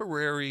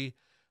temporary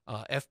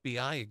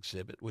FBI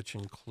exhibit, which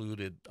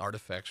included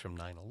artifacts from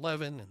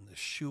 9/11 and the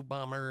shoe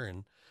bomber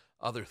and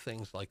other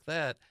things like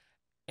that,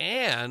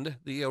 and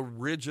the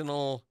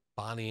original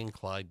Bonnie and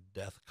Clyde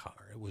death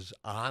car. It was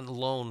on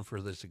loan for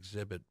this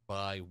exhibit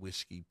by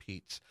Whiskey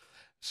Pete's.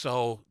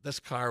 So this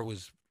car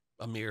was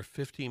a mere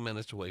 15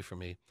 minutes away from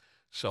me.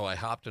 So I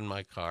hopped in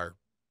my car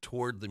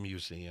toward the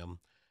museum,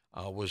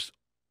 was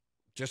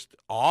just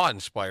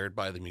awe-inspired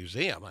by the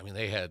museum. I mean,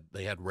 they had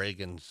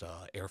Reagan's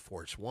Air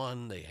Force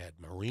One, they had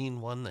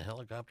Marine One, the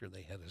helicopter,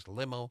 they had his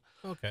limo.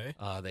 Okay.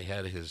 They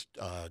had his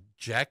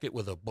jacket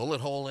with a bullet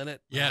hole in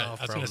it. Yeah, I was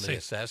from gonna the say,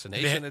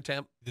 assassination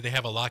attempt. Did they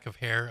have a lock of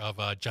hair of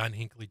John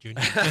Hinckley Jr.?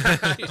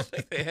 I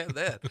think they had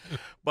that.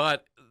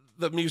 But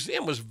the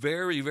museum was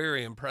very,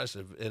 very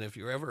impressive. And if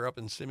you're ever up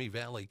in Simi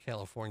Valley,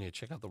 California,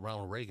 check out the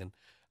Ronald Reagan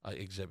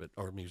exhibit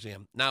or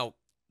museum. Now,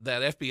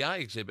 that FBI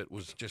exhibit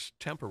was just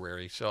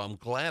temporary, so I'm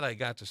glad I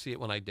got to see it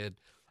when I did.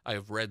 I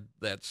have read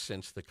that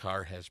since the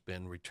car has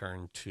been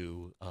returned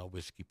to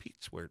Whiskey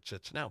Pete's, where it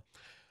sits now.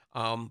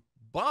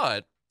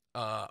 But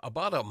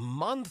about a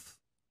month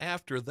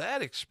after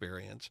that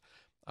experience,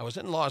 I was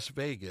in Las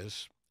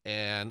Vegas,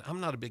 and I'm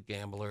not a big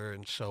gambler,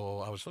 and so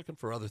I was looking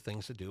for other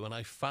things to do, and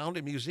I found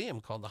a museum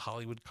called the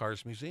Hollywood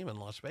Cars Museum in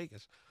Las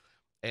Vegas.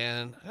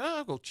 And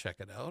I'll go check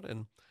it out,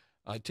 and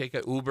I take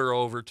an Uber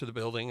over to the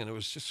building, and it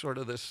was just sort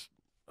of this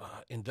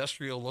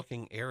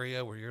industrial-looking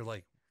area where you're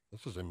like,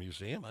 this is a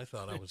museum? I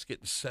thought I was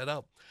getting set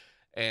up.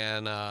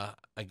 And I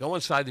go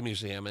inside the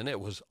museum, and it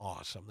was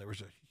awesome. There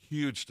was a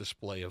huge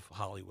display of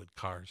Hollywood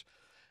cars,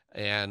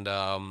 and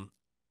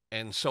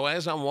so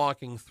as I'm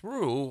walking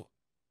through,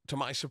 to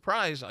my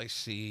surprise, I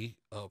see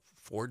a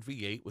Ford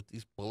V8 with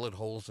these bullet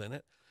holes in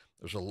it.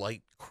 There's a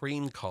light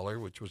cream color,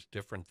 which was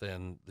different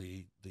than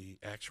the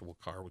actual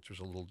car, which was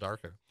a little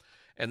darker.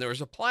 And there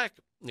was a plaque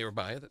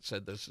nearby that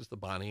said, "This is the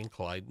Bonnie and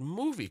Clyde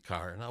movie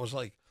car." And I was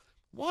like,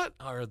 what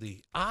are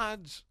the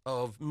odds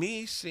of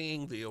me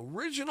seeing the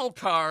original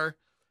car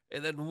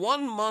and then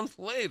 1 month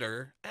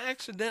later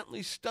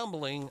accidentally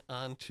stumbling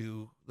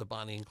onto the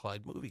Bonnie and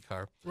Clyde movie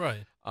car?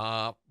 Right.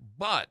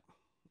 But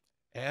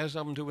as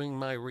I'm doing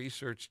my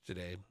research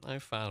today, I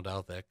found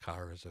out that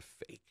car is a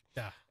fake.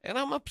 Yeah. And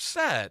I'm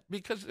upset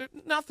because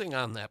nothing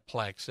on that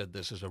plaque said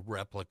this is a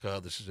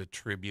replica, this is a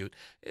tribute.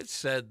 It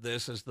said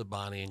this is the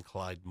Bonnie and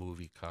Clyde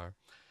movie car.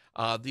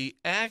 The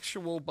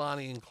actual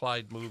Bonnie and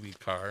Clyde movie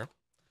car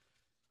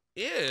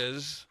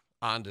is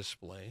on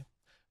display,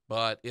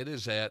 but it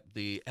is at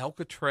the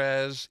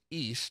Alcatraz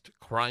East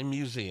Crime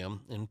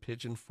Museum in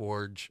Pigeon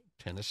Forge,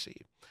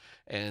 Tennessee.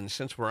 And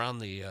since we're on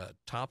the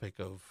topic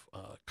of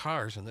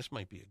cars, and this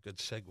might be a good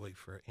segue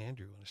for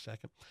Andrew in a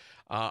second,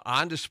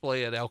 on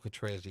display at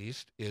Alcatraz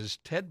East is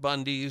Ted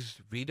Bundy's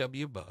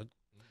VW Bug,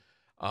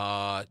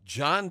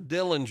 John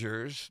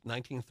Dillinger's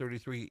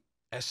 1933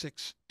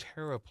 Essex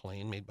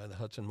Terraplane made by the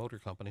Hudson Motor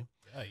Company,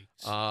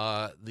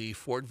 Yikes. the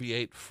Ford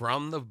V8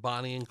 from the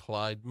Bonnie and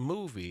Clyde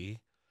movie,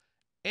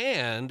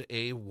 and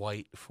a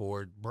white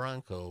Ford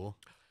Bronco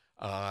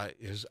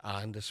is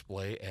on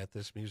display at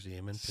this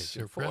museum in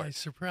Pigeon Forge.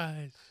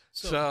 Surprise.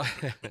 So,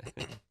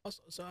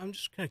 So I'm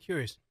just kind of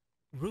curious.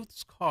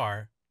 Ruth's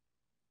car,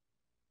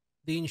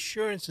 the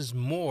insurance is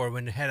more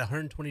when it had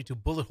 122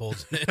 bullet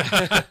holes in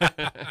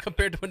it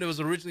compared to when it was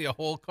originally a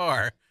whole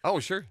car. oh,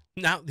 sure.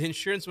 Now the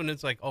insurance, when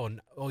it's like, oh,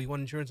 you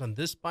want insurance on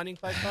this Bonnie and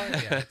Clyde car?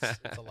 Yeah,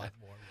 it's a lot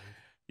more.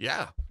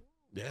 Yeah.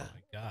 Yeah. Oh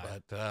my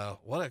God. But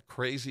what a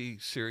crazy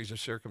series of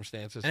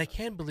circumstances. And I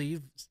can't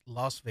believe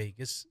Las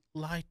Vegas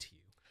lied to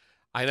you.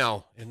 I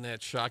know. Isn't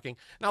that shocking?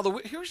 Now,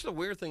 here's the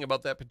weird thing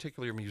about that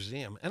particular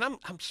museum, and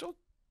I'm so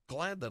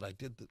glad that I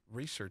did the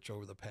research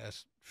over the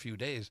past few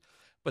days.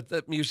 But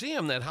the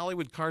museum, that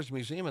Hollywood Cars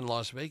Museum in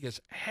Las Vegas,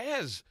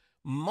 has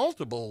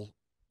multiple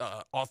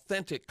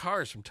authentic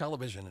cars from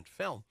television and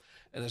film.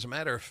 And as a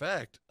matter of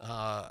fact,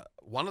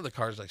 one of the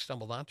cars I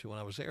stumbled onto when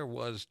I was there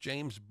was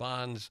James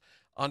Bond's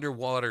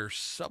underwater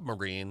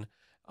submarine,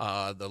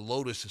 the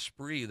Lotus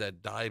Esprit,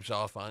 that dives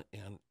off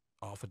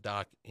a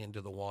dock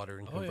into the water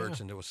and converts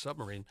into a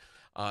submarine.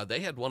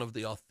 They had one of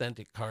the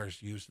authentic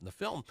cars used in the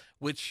film,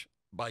 which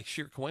by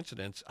sheer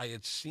coincidence I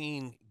had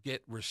seen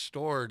get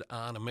restored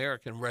on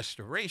American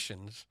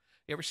Restorations.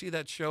 You ever see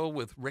that show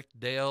with Rick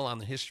Dale on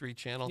the History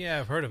Channel? Yeah,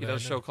 I've heard of He it.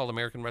 does a show called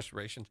American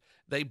Restorations.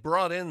 They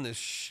brought in this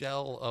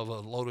shell of a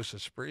Lotus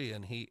Esprit,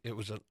 and it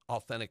was an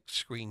authentic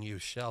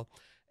screen-used shell.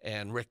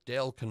 And Rick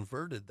Dale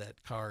converted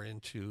that car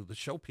into the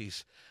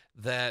showpiece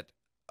that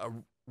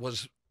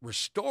was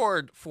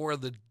restored for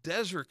the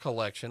Desert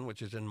Collection,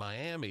 which is in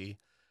Miami.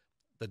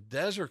 The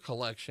Desert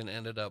Collection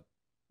ended up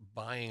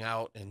buying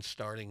out and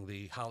starting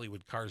the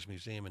Hollywood Cars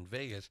Museum in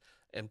Vegas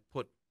and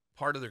put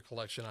part of their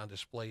collection on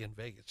display in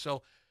Vegas.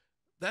 So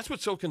that's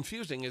what's so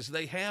confusing, is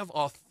they have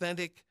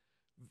authentic,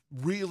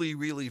 really,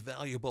 really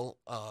valuable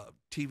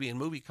TV and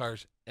movie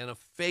cars and a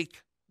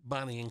fake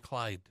Bonnie and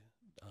Clyde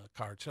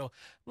card. So I'm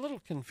a little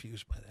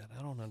confused by that.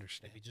 I don't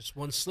understand. Maybe just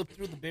one slip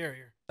through the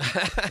barrier.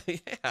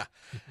 Yeah.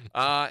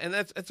 And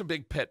that's a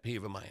big pet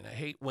peeve of mine. I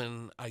hate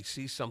when I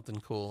see something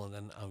cool and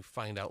then I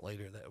find out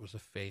later that it was a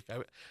fake.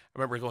 I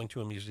remember going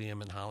to a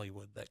museum in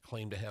Hollywood that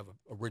claimed to have an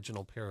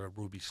original pair of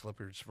ruby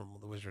slippers from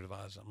The Wizard of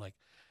Oz. I'm like,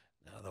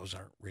 no, those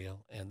aren't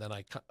real. And then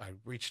I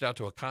reached out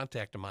to a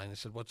contact of mine and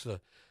said, what's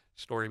the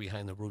story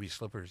behind the ruby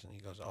slippers? And he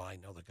goes, oh, I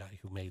know the guy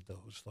who made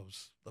those.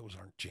 Those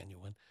aren't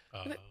genuine.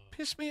 And it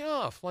pissed me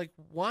off. Like,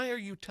 why are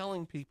you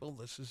telling people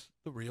this is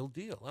the real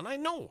deal? And I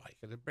know why,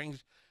 because it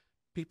brings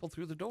people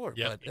through the door.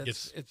 Yeah, but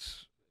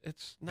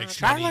it's not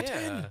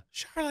Charlatan.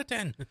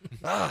 Charlatan.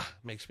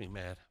 makes me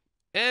mad.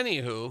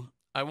 Anywho,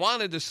 I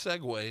wanted to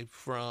segue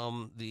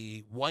from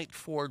the white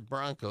Ford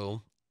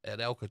Bronco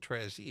at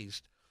Alcatraz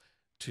East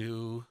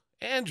to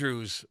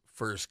Andrew's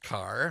first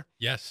car.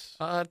 Yes.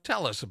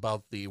 Tell us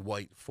about the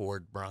white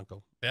Ford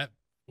Bronco. That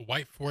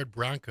white Ford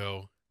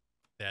Bronco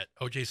that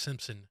O.J.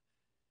 Simpson.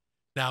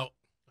 Now,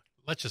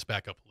 let's just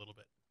back up a little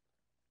bit.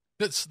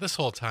 This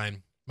whole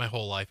time, my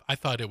whole life, I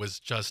thought it was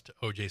just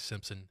O.J.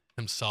 Simpson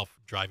himself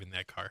driving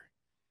that car.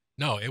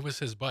 No, it was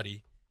his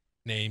buddy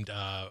named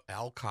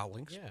Al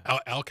Collins. Yeah.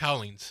 Al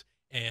Cowlings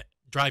and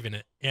driving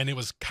it, and it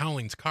was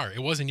Cowlings' car.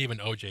 It wasn't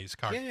even O.J.'s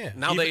car. Yeah.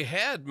 Now, they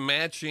had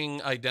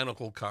matching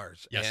identical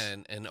cars. Yes.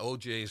 And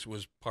OJ's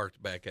was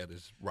parked back at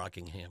his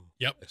Rockingham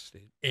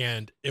estate.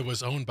 And it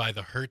was owned by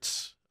the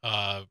Hertz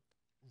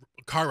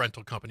car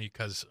rental company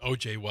because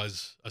OJ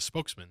was a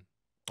spokesman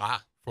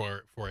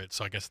for it.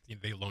 So I guess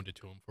they loaned it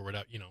to him for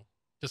whatever,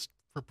 just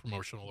for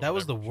promotional. or That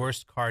was the whatever.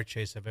 worst car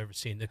chase I've ever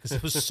seen because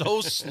it was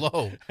so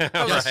slow. I was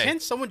like, Right.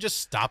 can't someone just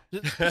stop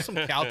this? Put some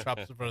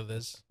caltrops in front of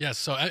this. Yeah,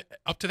 so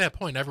up to that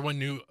point, everyone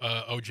knew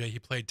OJ. He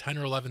played 10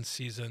 or 11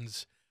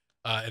 seasons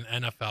in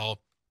NFL,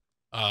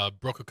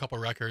 broke a couple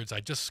records. I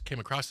just came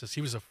across this.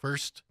 He was the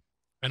first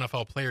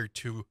NFL player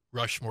to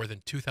rush more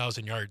than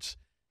 2,000 yards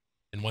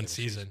in one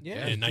season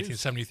Yeah, in geez.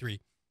 1973.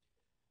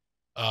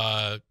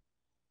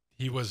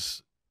 He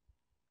was,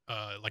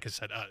 like I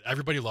said,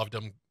 everybody loved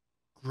him.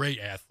 Great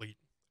athlete.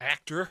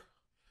 Actor,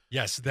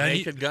 Yes, then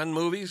Naked Gun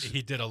movies,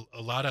 he did a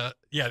lot of,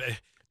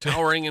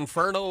 Towering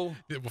Inferno.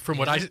 from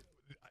what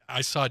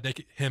I saw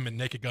him in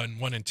Naked Gun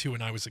 1 and 2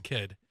 when I was a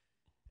kid.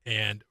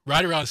 And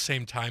right around the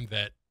same time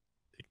that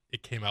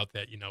it came out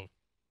that,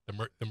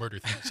 the murder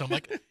thing. So I'm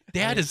like,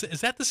 Dad, is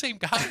that the same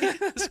guy?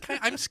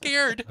 I'm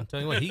scared. I'm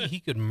telling you what, he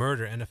could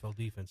murder NFL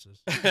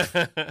defenses.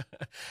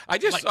 I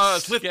just Like, saw a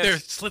slit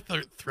sketch.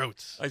 their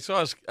throats. I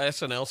saw a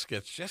SNL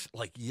sketch just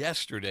like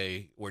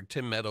yesterday where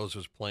Tim Meadows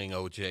was playing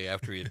OJ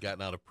after he had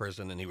gotten out of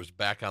prison and he was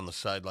back on the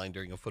sideline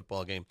during a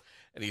football game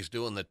and he's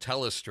doing the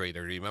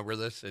telestrator. Do you remember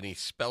this? And he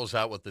spells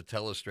out with the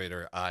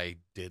telestrator, "I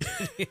did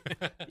it."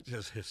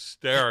 Just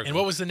hysterical. And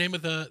what was the name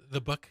of the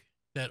book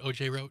that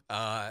OJ wrote?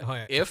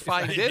 yeah. If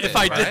I did If it,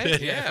 I did right?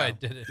 it. Yeah, if I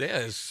did it.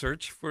 Yeah,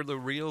 search for the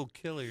real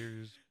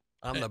killers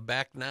on the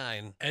back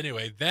nine.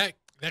 Anyway, that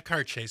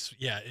car chase,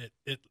 yeah,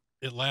 it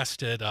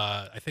lasted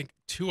I think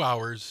 2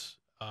 hours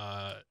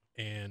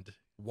and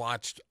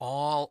Watched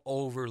all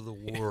over the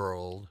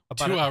world.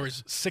 About 2 a-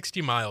 hours,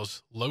 60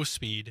 miles, low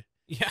speed.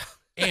 Yeah.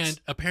 And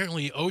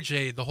apparently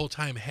OJ the whole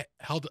time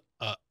held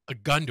a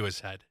gun to his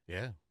head.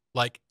 Yeah.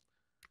 Like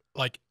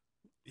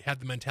had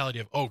the mentality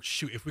of, oh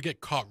shoot, if we get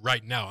caught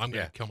right now, I'm going to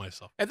Yeah. kill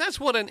myself. And that's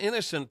what an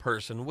innocent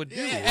person would do,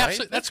 Yeah, right?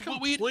 absolutely. That's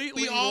what we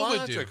completely all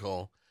would do.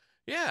 logical.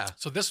 Yeah.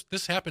 So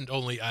this happened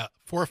only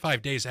 4 or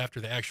 5 days after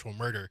the actual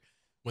murder,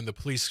 when the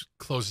police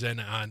closed in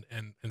on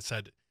and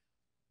said,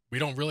 we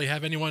don't really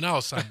have anyone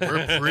else.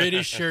 We're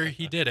pretty sure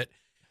he did it.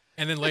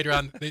 And then later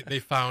on, they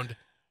found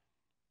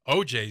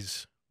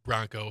OJ's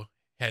Bronco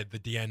had the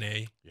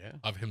DNA Yeah.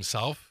 of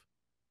himself,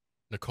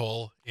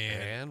 Nicole,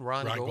 and And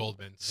Ron,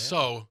 Goldman. Yeah.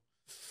 So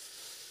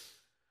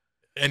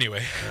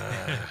anyway,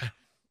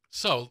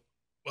 so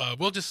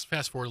we'll just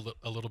fast forward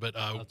a little bit.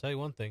 I'll tell you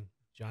one thing.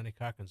 Johnny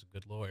Cochran's a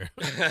good lawyer.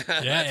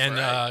 Yeah, and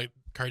right.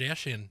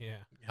 Kardashian Yeah.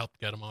 helped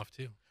get him off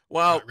too.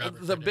 Well,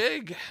 Robert the Kardashian.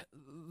 big,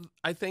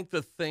 I think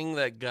the thing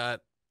that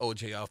got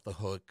OJ off the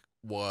hook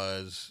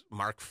was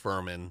Mark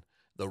Furman,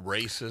 the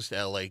racist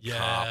LA cop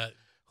Yeah,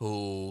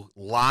 who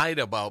lied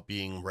about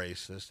being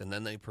racist, and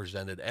then they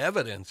presented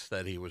evidence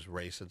that he was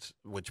racist,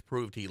 which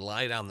proved he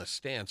lied on the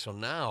stand. So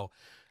now,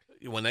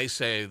 when they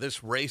say this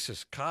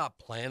racist cop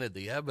planted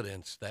the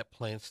evidence, that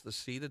plants the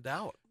seed of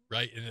doubt.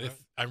 right. And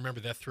I remember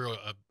that threw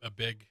a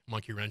big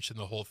monkey wrench in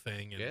the whole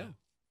thing. And, Yeah.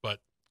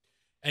 But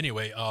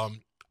anyway, I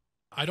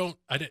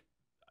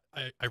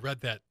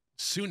read that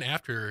soon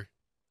after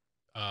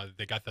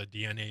they got the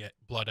DNA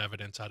blood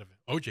evidence out of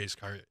OJ's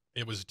car,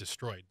 it was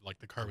destroyed. Like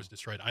the car was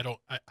destroyed.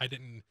 I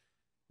didn't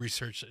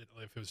research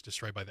if it was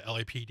destroyed by the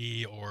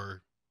LAPD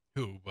or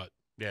who, but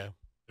Yeah.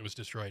 it was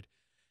destroyed.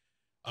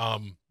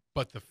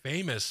 But the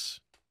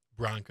famous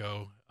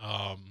Bronco,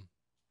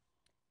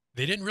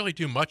 they didn't really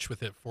do much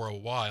with it for a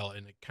while,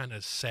 and it kind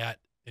of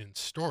sat in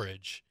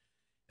storage,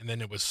 and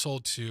then it was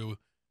sold to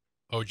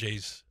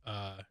OJ's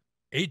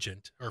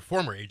agent or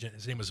former agent.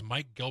 His name was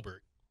Mike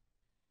Gilbert,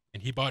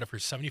 and he bought it for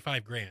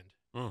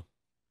 $75,000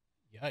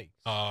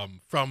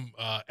 Yikes. from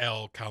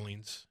Al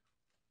Collins,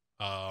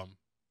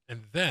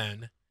 and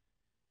then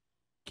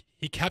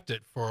he kept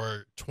it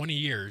for 20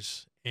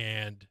 years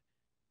and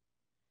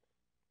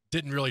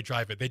didn't really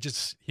drive it.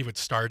 He would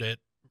start it,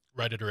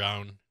 ride it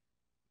around,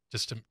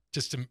 just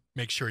to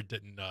make sure it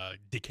didn't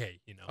decay.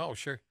 Oh,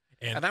 sure.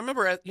 And And I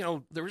remember,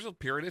 there was a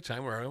period of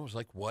time where I was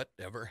like,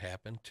 whatever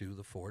happened to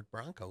the Ford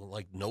Bronco?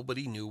 Like,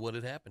 nobody knew what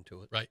had happened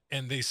to it. right,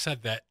 and they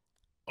said that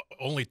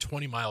only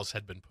 20 miles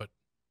had been put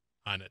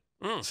on it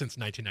Mm. since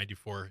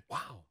 1994.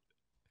 Wow.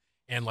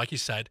 And like you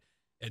said,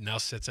 it now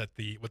sits at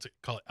the what's it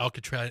called,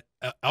 Alcatraz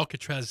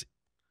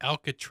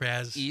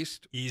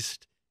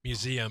East.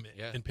 Museum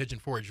Yeah. in Pigeon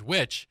Forge,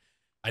 which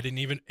I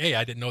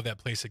didn't know that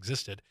place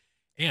existed.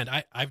 And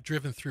I've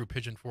driven through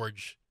Pigeon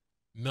Forge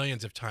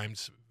millions of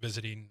times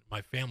visiting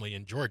my family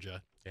in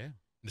Georgia. Yeah. And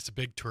it's a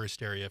big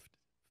tourist area for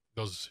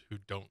those who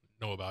don't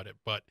know about it.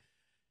 But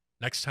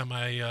next time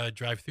I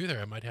drive through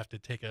there, I might have to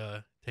take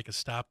a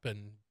stop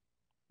and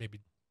maybe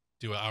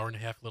do an hour and a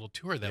half little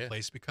tour of that Yeah.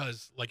 place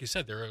because, like you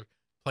said, there are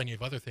plenty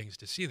of other things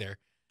to see there.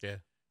 Yeah.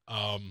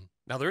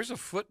 Now, there's a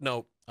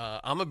footnote.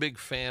 I'm a big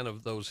fan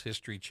of those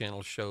History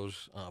Channel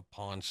shows,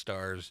 Pawn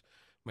Stars,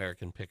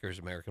 American Pickers,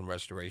 American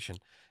Restoration.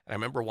 And I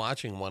remember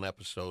watching one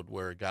episode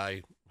where a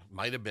guy,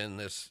 might have been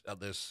this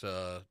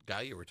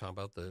guy you were talking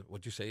about,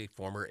 what'd you say,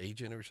 former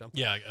agent or something?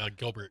 Yeah,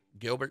 Gilbert.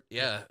 Gilbert,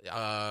 yeah.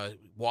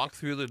 Walked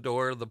through the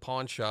door of the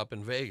pawn shop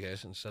in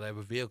Vegas and said, I have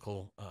a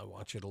vehicle I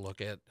want you to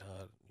look at,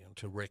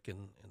 to Rick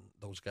and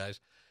those guys.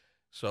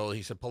 So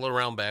he said, pull it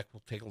around back.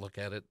 We'll take a look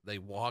at it. They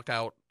walk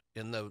out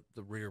in the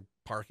rear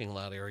parking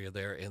lot area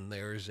there, and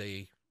there's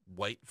a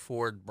white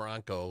Ford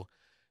Bronco.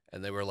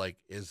 And they were like,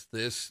 "Is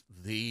this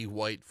the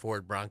white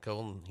Ford Bronco?"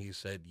 And he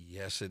said,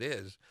 "Yes, it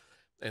is."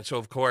 And so,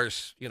 of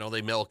course,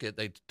 they milk it.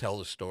 They tell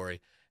the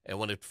story. And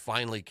when it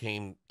finally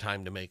came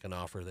time to make an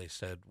offer, they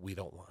said, "We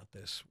don't want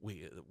this.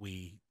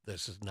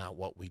 This is not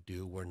what we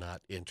do. We're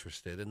not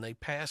interested." And they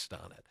passed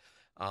on it.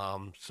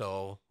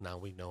 So now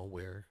we know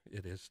where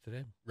it is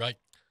today. Right.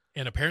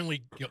 And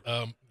apparently,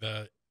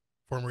 the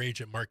former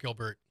agent Mark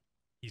Gilbert,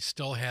 he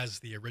still has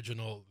the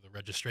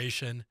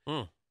registration,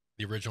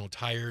 the original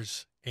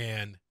tires,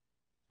 and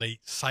they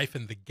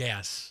siphoned the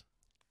gas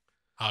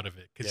out of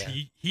it because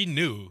he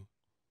knew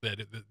that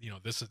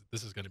this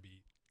is going to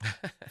be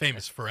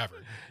famous forever.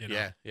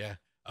 Yeah.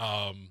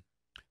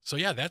 So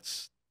yeah,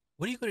 that's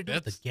What are you going to do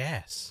with the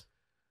gas?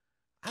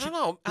 I don't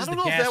know. I Is don't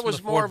the know if gas that from was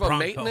the more Ford of a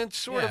Bronco? maintenance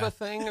sort of Yeah. a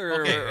thing,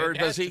 or, Okay, or it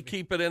does has he to be.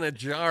 keep it in a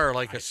jar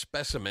like a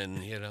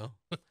specimen?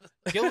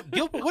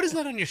 Gilbert, what is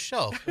that on your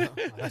shelf? Oh,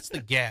 that's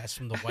the gas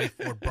from the white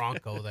Ford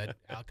Bronco that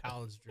Al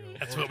Collins drew.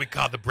 that's what we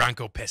call the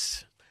Bronco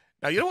piss.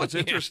 Now, you know what's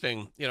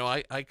interesting?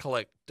 I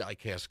collect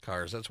die-cast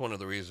cars. That's one of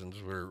the reasons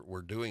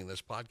we're doing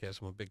this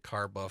podcast. I'm a big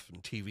car buff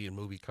and TV and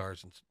movie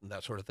cars and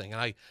that sort of thing.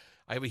 And I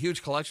have a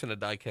huge collection of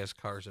die-cast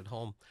cars at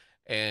home.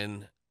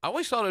 And I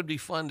always thought it'd be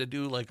fun to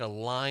do like a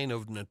line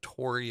of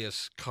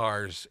notorious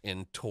cars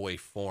in toy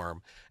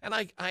form. And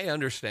I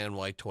understand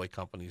why toy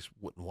companies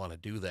wouldn't want to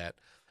do that.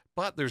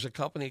 But there's a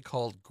company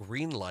called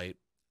Greenlight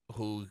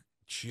who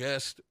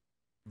just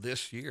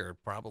this year,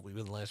 probably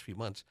within the last few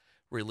months,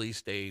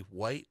 released a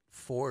white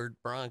Ford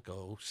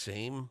Bronco,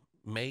 same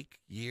make,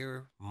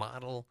 year,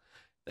 model.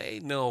 They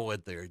know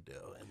what they're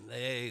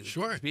doing.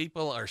 Sure.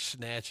 People are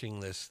snatching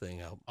this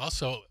thing up.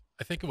 Also,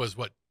 I think it was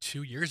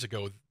 2 years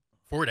ago,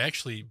 Ford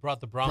actually Brought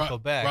the Bronco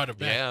back. Brought it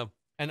back. Yeah.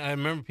 And I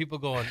remember people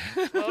going,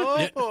 "Oh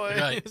Yeah, boy,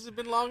 right. has it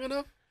been long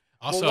enough?"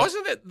 Also, Well,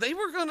 wasn't it? They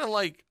were going to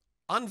like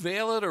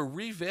unveil it or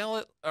reveal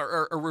it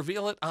or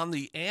reveal it on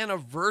the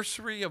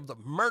anniversary of the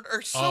murder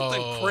or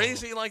something Oh.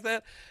 crazy like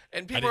that.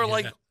 And people didn't are hear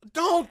like, that.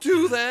 "Don't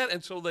do that."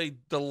 And so they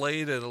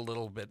delayed it a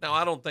little bit. Now,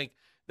 I don't think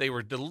they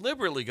were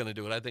deliberately going to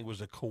do it. I think it was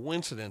a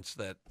coincidence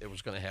that it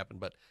was going to happen.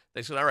 But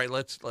they said, "All right,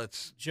 let's."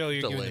 Joe,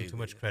 you're giving delay them too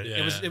much the- credit.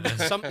 Yeah. It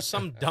was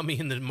some dummy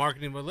in the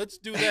marketing. Well, let's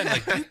do that.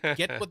 Like, do you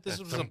get what this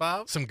was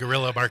about? some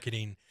guerrilla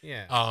marketing.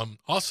 Yeah.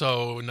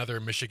 Also, another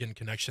Michigan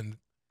connection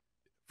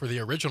for the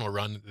original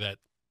run that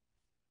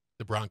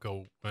the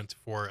Bronco went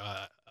for,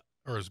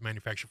 or was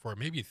manufactured for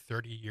maybe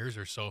 30 years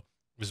or so,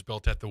 was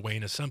built at the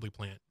Wayne Assembly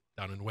Plant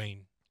down in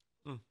Wayne,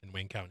 in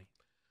Wayne County.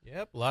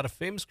 Yep. A lot of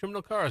famous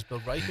criminal cars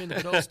built right here in the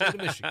good old state of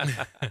Michigan.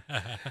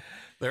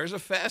 There's a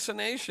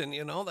fascination,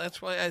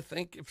 That's why I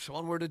think if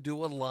someone were to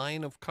do a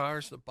line of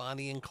cars, the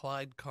Bonnie and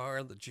Clyde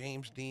car, the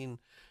James Dean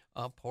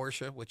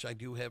Porsche, which I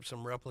do have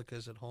some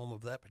replicas at home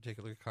of that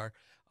particular car,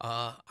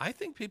 I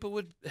think people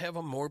would have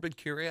a morbid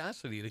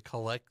curiosity to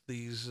collect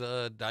these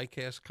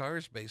die-cast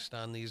cars based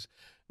on these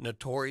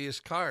notorious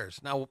cars.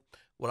 Now,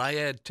 would I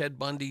add Ted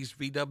Bundy's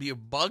VW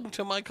Bug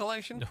to my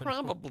collection?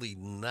 Probably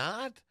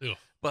not. Ugh.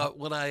 But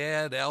would I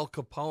add Al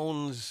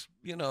Capone's,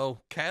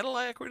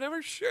 Cadillac or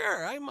whatever?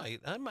 Sure, I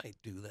might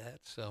do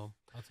that. So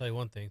I'll tell you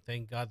one thing.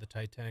 Thank God the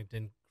Titanic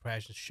didn't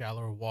crash in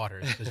shallower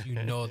waters because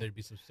there'd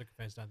be some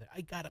sycophants down there.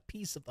 I got a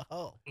piece of the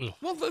hull.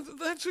 well,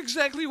 that's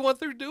exactly what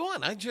they're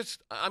doing.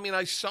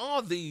 I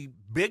saw the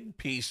big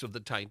piece of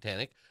the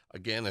Titanic.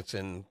 Again, it's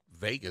in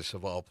Vegas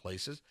of all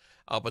places.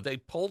 But they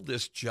pulled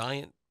this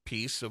giant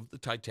piece of the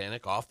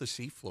Titanic off the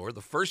seafloor.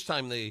 The first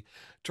time they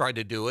tried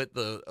to do it,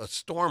 a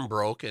storm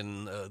broke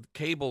and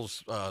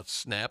cables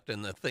snapped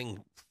and the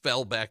thing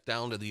fell back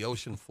down to the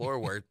ocean floor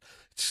where it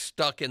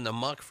stuck in the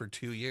muck for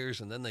 2 years.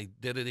 And then they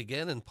did it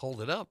again and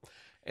pulled it up.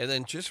 And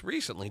then just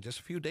recently, just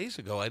a few days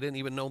ago, I didn't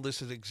even know this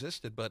had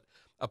existed, but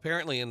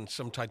apparently in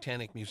some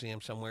Titanic museum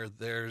somewhere,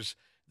 there's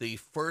the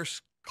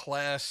first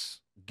class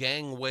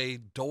gangway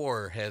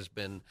door has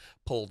been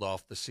pulled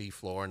off the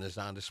seafloor and is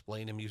on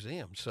display in a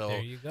museum. So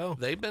There you go.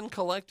 they've been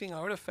collecting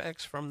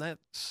artifacts from that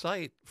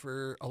site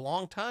for a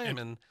long time.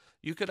 And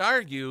you could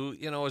argue,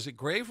 is it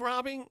grave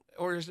robbing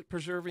or is it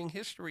preserving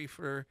history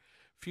for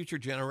future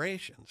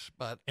generations?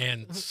 But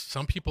And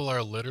some people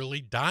are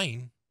literally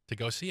dying to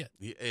go see it.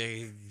 yeah,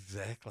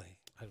 exactly.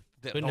 I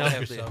Couldn't don't help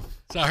have yourself.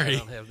 I Sorry.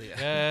 don't have the.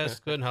 Yes,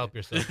 couldn't help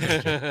yourself.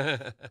 Christian.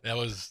 That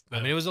was. I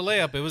mean, it was a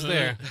layup. It was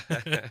there.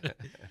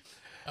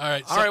 All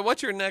right. All right,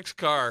 what's your next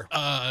car?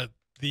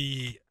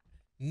 The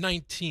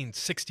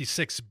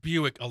 1966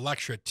 Buick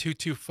Electra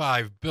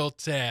 225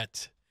 built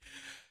at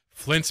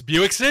Flint's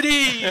Buick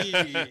City.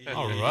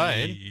 All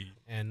right.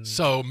 And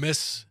So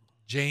Miss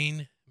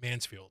Jane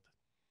Mansfield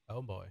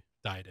oh boy,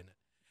 died in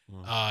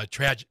it.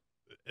 Tragic,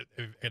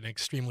 an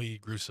extremely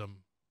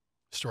gruesome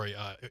story.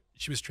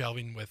 She was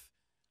traveling with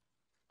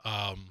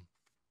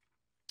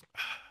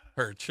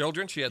Her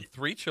children. She had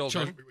 3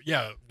 children.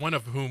 one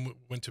of whom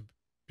went to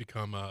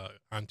become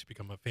on to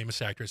become a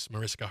famous actress,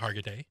 Mariska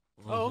Hargitay,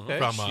 Oh, okay.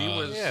 from She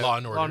was- yeah, Law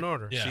and Order. Law and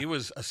Order. Yeah. She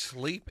was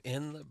asleep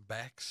in the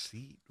back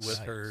seat with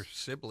Nice. her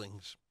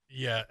siblings.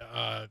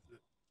 Yeah,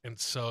 and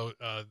so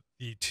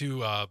the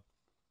two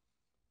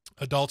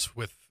adults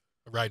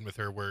riding with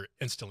her were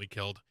instantly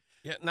killed.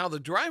 Yeah. Now the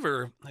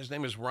driver, his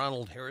name is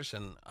Ronald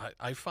Harrison.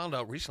 I found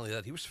out recently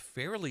that he was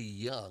fairly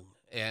young,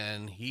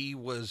 and he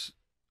was,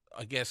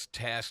 I guess,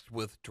 tasked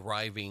with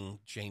driving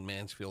Jane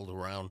Mansfield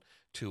around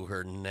to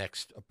her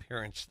next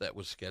appearance that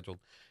was scheduled.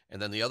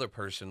 And then the other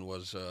person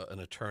was an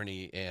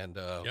attorney and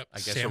Yep, I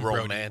guess Sam a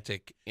Brody.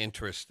 romantic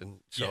interest.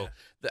 And so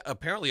Yeah.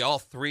 apparently all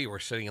three were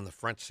sitting in the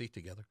front seat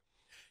together.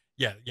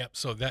 Yeah, yep.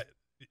 So that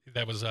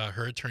was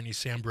her attorney,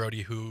 Sam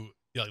Brody, who,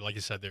 yeah, like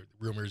you said, there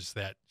were rumors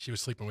that she was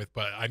sleeping with.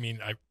 But I mean,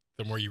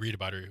 the more you read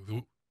about her,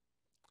 who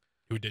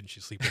didn't she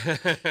sleep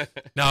with?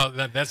 Now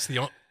that's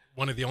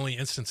one of the only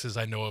instances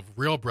I know of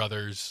real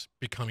brothers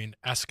becoming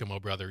Eskimo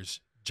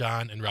brothers,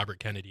 John and Robert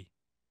Kennedy.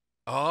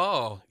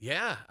 Oh,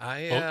 yeah.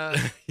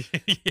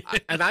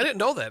 And I didn't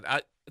know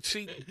that.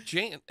 See,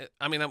 Jane,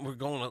 I mean, we're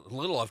going a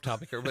little off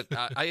topic here, but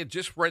I had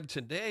just read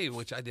today,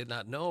 which I did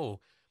not know,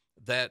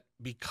 that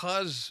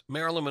because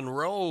Marilyn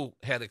Monroe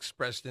had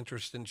expressed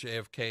interest in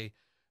JFK,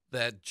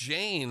 that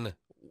Jane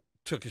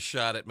took a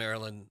shot at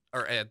Marilyn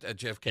or at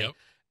JFK. Yep.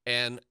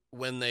 And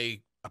when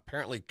they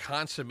apparently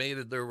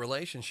consummated their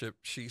relationship,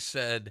 she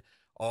said,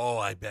 "Oh,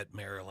 I bet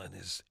Marilyn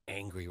is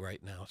angry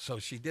right now." So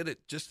she did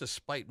it just to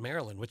spite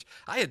Marilyn, which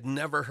I had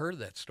never heard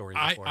that story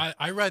before.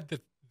 I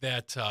read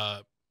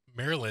that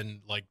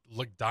Marilyn like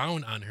looked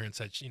down on her and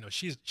said,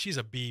 she's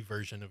a B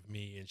version of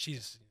me, and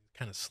she's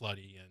kind of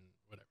slutty and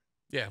whatever.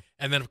 Yeah.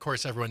 And then of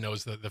course everyone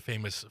knows the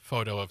famous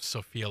photo of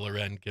Sophia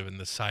Loren giving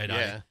the side Yeah.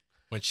 eye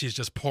when she's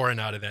just pouring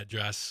out of that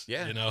dress.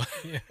 Yeah.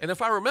 Yeah. And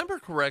if I remember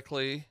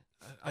correctly,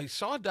 I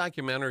saw a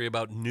documentary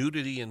about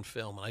nudity in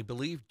film, and I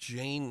believe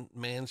Jane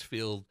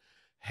Mansfield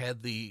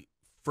had the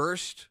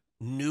first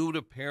nude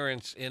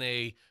appearance in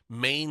a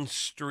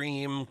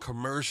mainstream,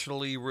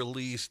 commercially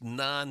released,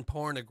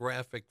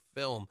 non-pornographic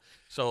film.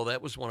 So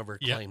that was one of her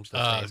claims.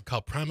 It's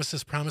called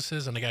Promises,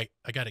 and I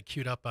got it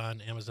queued up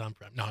on Amazon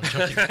Prime. No, I'm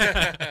joking.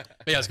 But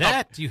yeah, it's called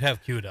That you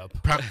have queued up.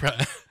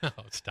 Oh,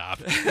 stop.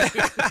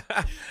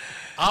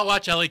 I'll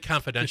watch LA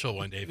Confidential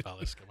one day,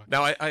 fellas. Come on.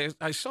 Now,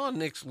 I saw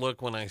Nick's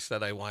look when I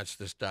said I watched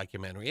this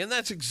documentary, and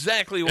that's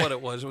exactly what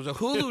it was. It was a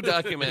Hulu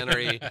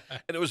documentary,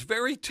 and it was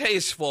very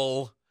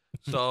tasteful,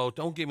 so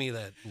don't give me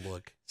that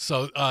look.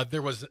 So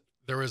there was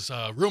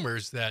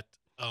rumors that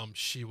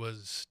she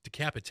was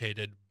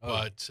decapitated,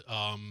 but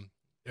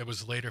it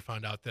was later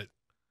found out that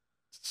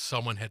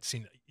someone had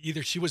seen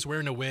either she was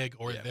wearing a wig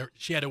or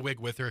she had a wig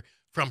with her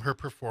from her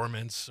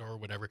performance or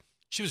whatever.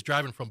 She was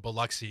driving from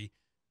Biloxi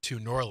to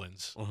New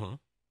Orleans,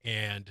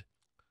 and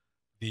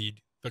the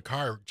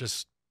car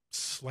just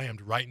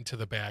slammed right into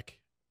the back,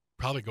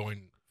 probably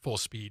going full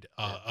speed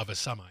of a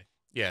semi.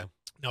 Yeah.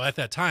 Now at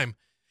that time,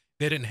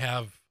 they didn't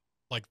have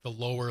like the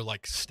lower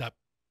like step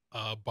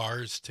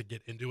bars to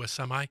get into a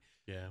semi.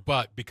 Yeah.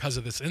 But because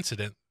of this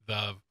incident,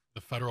 the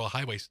federal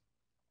highway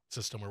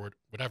system or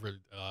whatever,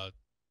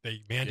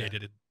 they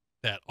mandated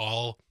that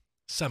all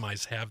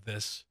semis have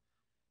this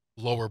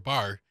lower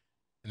bar,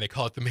 and they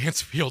call it the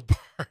Mansfield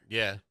bar.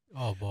 Yeah.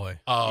 Oh boy.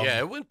 Yeah,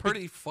 it went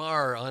pretty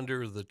far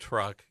under the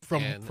truck.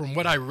 From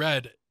what I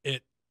read,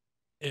 it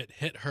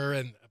hit her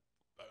and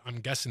I'm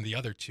guessing the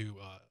other two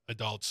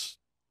adults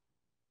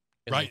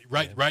right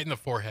in the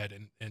forehead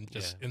and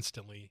just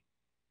instantly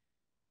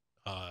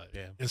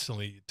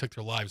took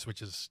their lives,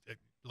 which is,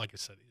 like I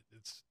said,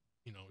 it's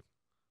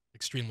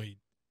extremely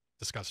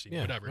disgusting.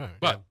 Whatever, right,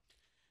 but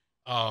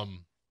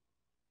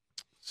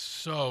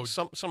so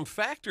some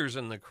factors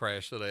in the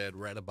crash that I had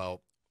read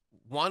about.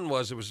 One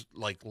was it was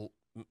like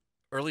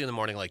early in the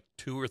morning, like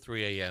 2 or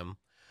 3 a.m.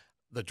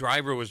 The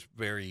driver was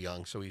very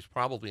young, so he's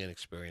probably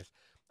inexperienced.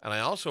 And I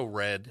also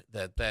read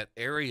that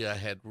area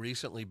had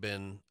recently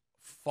been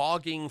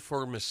fogging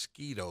for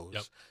mosquitoes.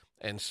 Yep.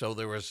 And so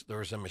there was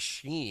a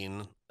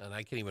machine, and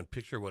I can't even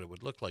picture what it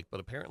would look like, but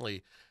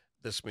apparently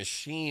this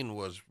machine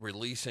was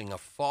releasing a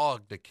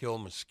fog to kill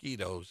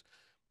mosquitoes.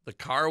 The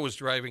car was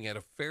driving at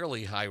a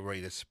fairly high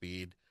rate of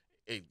speed.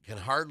 It can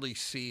hardly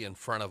see in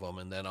front of them,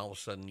 and then all of a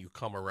sudden you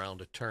come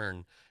around a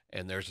turn,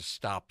 and there's a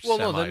stop Well,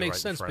 semi no, that makes right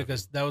in sense front of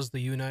because that was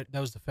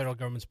the federal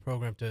government's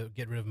program to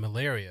get rid of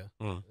malaria.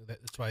 Mm.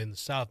 That's why in the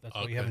South, that's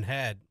why Okay. we haven't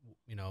had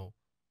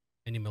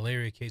any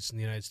malaria cases in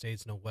the United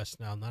States, no West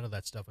Nile, none of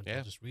that stuff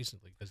until just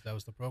recently because that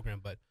was the program.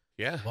 But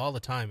Yeah. of all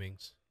the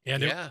timings,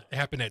 and Yeah. it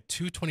happened at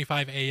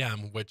 2:25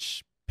 a.m.,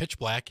 which pitch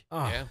black.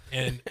 Yeah.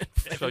 And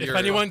So if you're-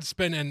 anyone's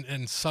been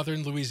in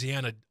southern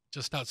Louisiana,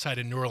 just outside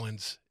of New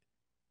Orleans,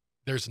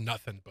 there's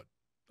nothing but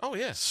Oh,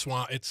 yeah.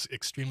 swamp. It's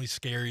extremely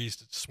scary.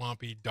 It's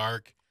swampy,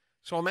 dark.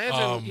 So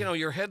imagine,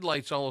 your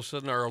headlights all of a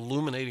sudden are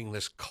illuminating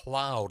this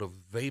cloud of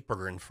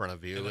vapor in front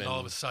of you. And then all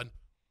of a sudden,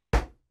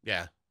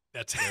 yeah,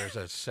 that's there's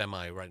a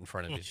semi right in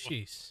front of you.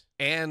 jeez.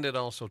 And it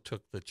also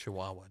took the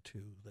Chihuahua,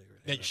 too.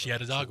 she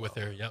had a dog with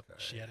her. Yep, Okay,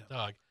 she had a yeah.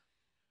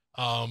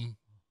 dog.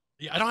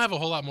 Yeah, I don't have a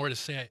whole lot more to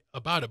say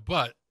about it,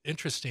 but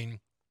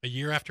interesting. A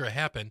year after it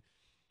happened,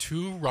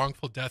 2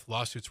 wrongful death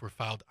lawsuits were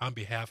filed on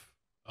behalf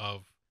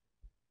of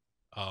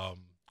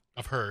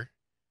her.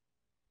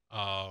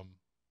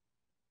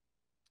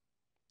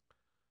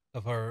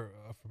 of her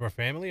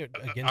family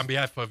against on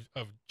behalf of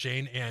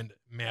Jane and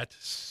Matt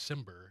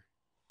Simber,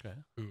 Okay.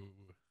 who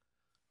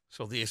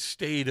So the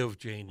estate of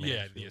Jane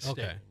Yeah, Mansfield. the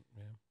estate. Okay.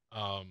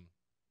 Yeah.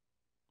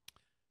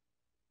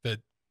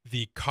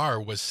 the car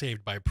was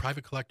saved by a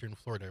private collector in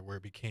Florida, where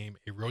it became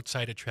a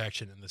roadside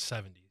attraction in the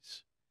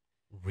 70s.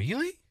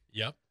 Really?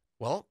 Yep.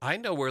 Well, I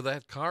know where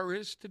that car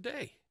is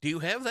today. Do you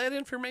have that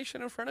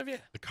information in front of you?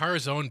 The car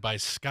is owned by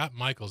Scott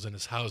Michaels and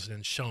is housed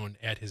and shown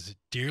at his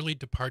dearly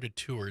departed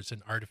Tours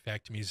and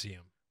Artifact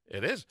Museum.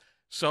 It is.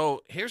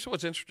 So here's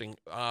what's interesting.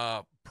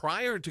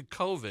 Prior to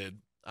COVID,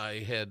 I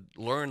had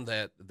learned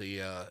that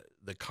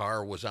the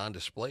car was on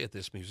display at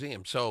this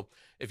museum. So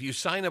if you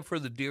sign up for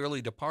the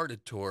Dearly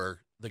Departed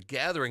tour, the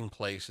gathering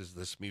place is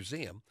this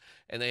museum,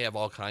 and they have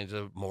all kinds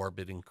of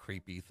morbid and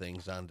creepy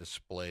things on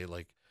display,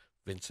 like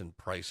Vincent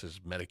Price's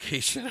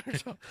medication or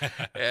something.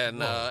 And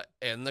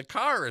the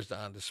car is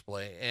on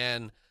display.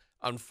 And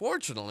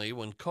unfortunately,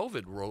 when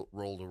COVID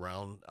rolled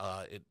around,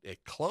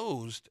 it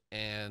closed.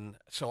 And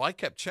so I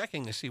kept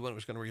checking to see when it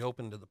was going to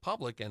reopen to the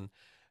public. And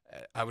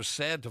I was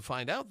sad to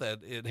find out that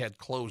it had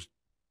closed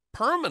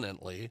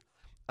permanently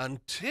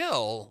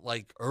until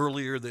like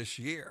earlier this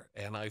year.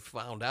 And I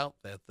found out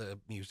that the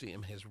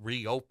museum has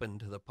reopened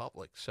to the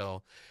public.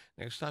 So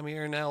next time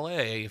you're in LA,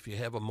 if you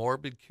have a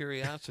morbid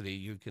curiosity,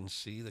 you can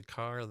see the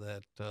car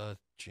that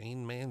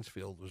Jane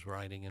Mansfield was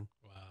riding in.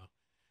 Wow.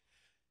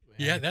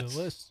 Yeah, Add to the that's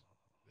list.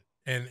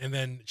 and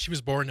then she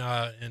was born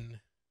in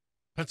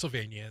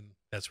Pennsylvania, and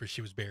that's where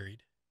she was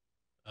buried.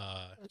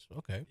 That's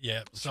okay.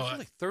 Yeah, So so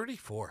like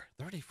 34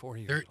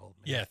 years old.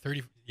 Man. yeah,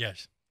 30.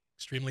 Yes,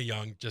 extremely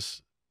young,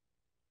 just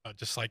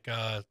like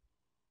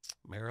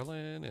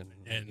Marilyn and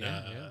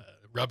and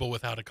Rebel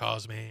Without a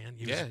Cause, man.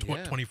 He was Yeah,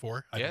 yeah.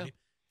 24. I Yeah. believe.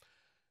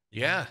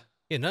 Yeah.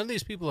 Yeah, none of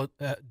these people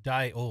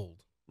die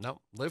old.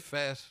 No, live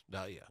fast,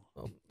 die young.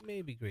 Well,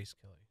 maybe Grace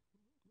Kelly.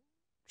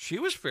 She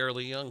was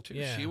fairly young too.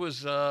 Yeah. She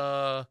was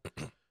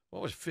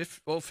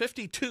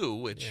 52,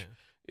 which Yeah.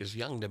 is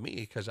young to me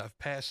because I've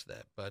passed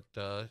that. But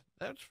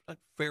that's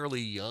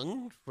fairly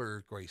young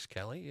for Grace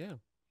Kelly. Yeah.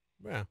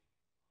 Yeah.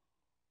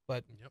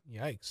 But Yep.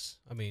 yikes.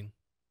 I mean,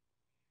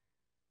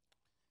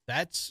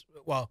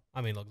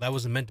 look, that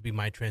wasn't meant to be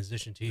my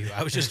transition to you.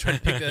 I was just trying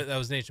to pick that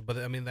was nature. But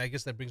I mean, I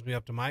guess that brings me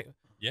up to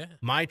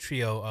my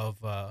trio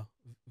of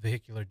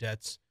vehicular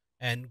deaths,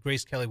 and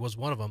Grace Kelly was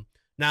one of them.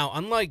 Now,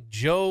 unlike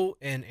Joe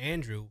and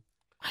Andrew,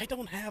 I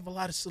don't have a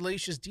lot of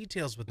salacious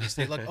details with this.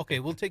 They like, okay,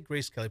 we'll take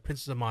Grace Kelly,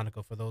 Princess of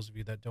Monaco. For those of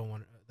you that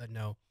that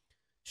know,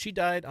 she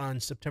died on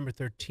September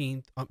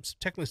 13th,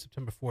 technically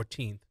September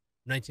 14th,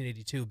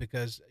 1982,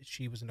 because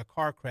she was in a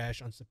car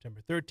crash on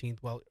September 13th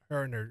while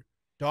her and her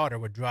daughter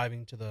were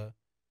driving to the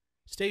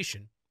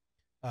station.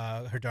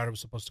 Her daughter was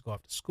supposed to go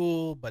off to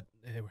school, but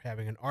they were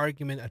having an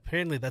argument.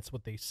 Apparently, that's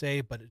what they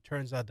say, but it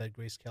turns out that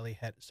Grace Kelly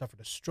had suffered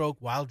a stroke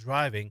while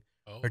driving.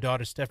 Oh. Her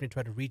daughter, Stephanie,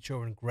 tried to reach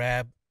over and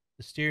grab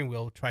the steering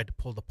wheel, tried to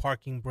pull the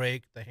parking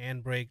brake, the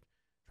handbrake,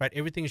 tried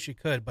everything she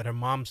could, but her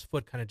mom's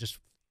foot kind of just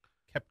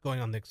kept going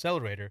on the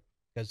accelerator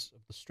because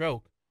of the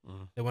stroke.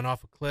 Mm. They went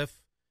off a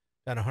cliff,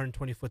 down a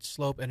 120-foot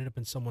slope, ended up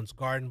in someone's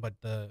garden, but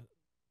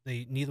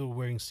they neither were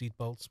wearing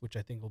seatbelts, which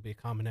I think will be a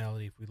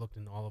commonality if we looked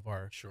in all of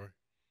our. Sure.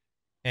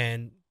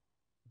 And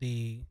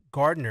the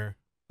gardener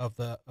of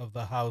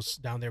the house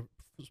down there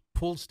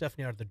pulled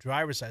Stephanie out of the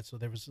driver's side, so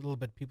there was a little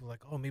bit of people like,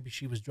 oh, maybe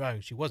she was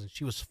driving. She wasn't.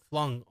 She was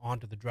flung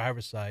onto the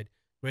driver's side.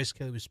 Grace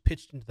Kelly was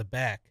pitched into the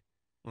back,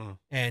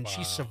 and she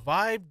Wow.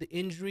 survived the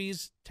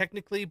injuries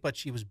technically, but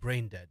she was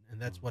brain dead,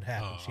 and that's what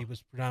happened. Oh. She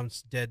was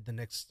pronounced dead the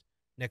next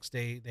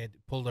day. They had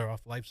pulled her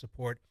off life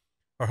support.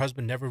 Her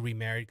husband never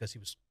remarried because he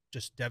was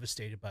just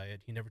devastated by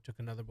it. He never took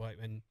another wife,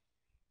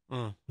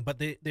 but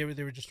they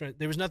were just trying.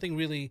 There was nothing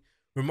really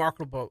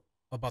remarkable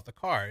about the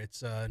car.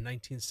 It's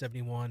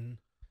 1971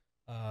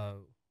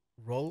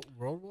 Roll,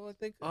 I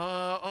think.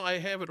 I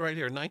have it right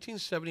here.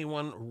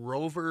 1971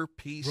 Rover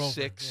P6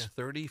 Rover, yeah.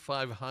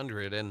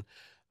 3500, and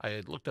I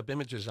had looked up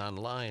images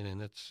online,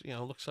 and it's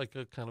looks like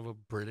a kind of a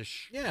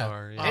British Yeah.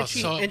 car. And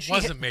So she it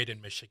wasn't made in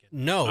Michigan.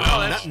 No,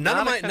 that's none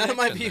of not a my connection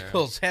there.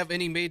 vehicles have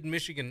any made in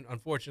Michigan.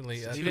 Unfortunately,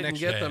 You didn't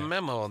connection. get the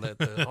memo that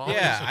all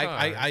Yeah, these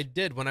cars- I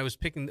did when I was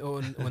picking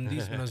when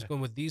I was going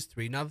with these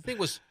three. Now the thing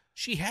was,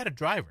 she had a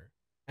driver,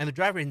 and the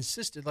driver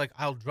insisted like,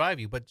 I'll drive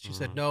you, but she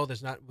said no,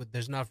 there's not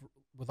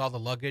with all the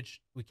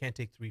luggage, we can't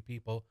take three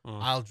people.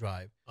 I'll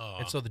drive. Oh.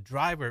 And so the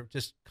driver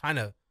just kind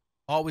of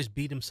always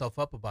beat himself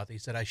up about it. He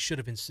said, I should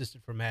have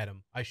insisted for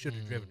Madam. I should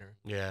have driven her.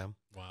 Yeah,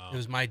 Wow. It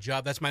was my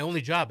job. That's my only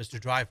job, is to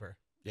drive her.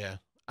 yeah.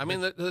 I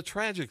mean, the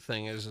tragic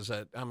thing is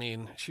that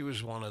she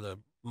was one of the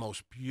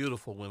most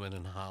beautiful women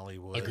in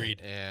Hollywood.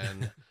 Agreed.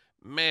 And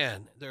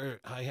man,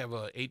 I have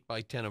a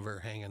 8x10 of her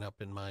hanging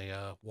up in my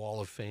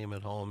wall of fame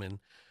at home, and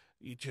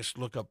you just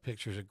look up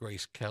pictures of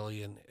Grace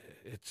Kelly, and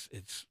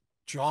it's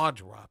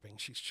jaw-dropping.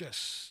 She's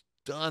just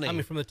stunning. I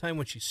mean, from the time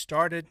when she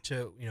started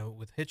to,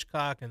 with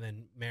Hitchcock and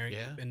then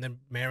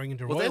marrying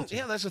into royalty.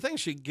 That's the thing.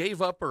 She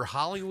gave up her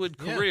Hollywood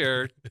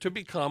career to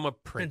become a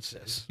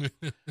princess.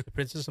 The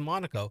Princess of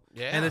Monaco.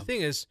 Yeah. And the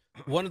thing is,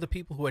 one of the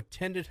people who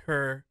attended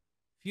her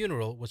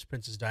funeral was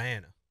Princess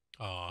Diana.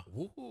 Oh,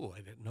 Ooh,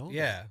 I didn't know.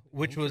 Yeah, that.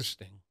 which was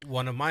Interesting.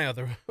 one of my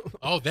other.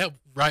 oh, that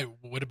right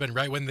would have been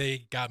right when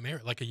they got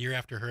married, like a year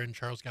after her and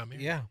Charles got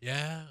married. Yeah.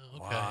 Yeah.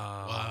 Okay.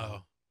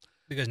 Wow.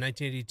 Because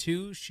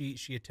 1982,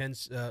 she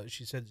attends.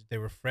 She said they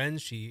were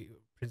friends.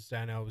 Princess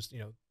Diana was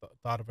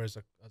thought of her as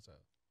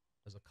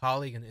a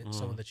colleague and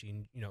someone that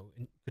she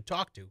could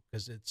talk to,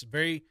 because it's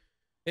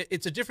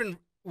a different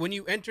when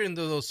you enter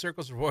into those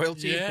circles of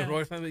royalty, the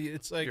royal family.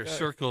 It's like your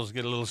circles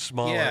get a little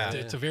smaller. Yeah.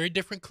 It's a very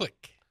different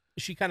clique.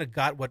 She kind of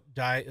got what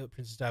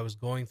Princess Di was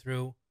going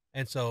through,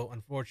 and so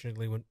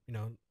unfortunately, when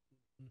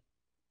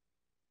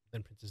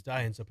then Princess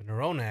Di ends up in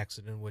her own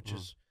accident, which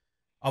is,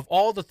 of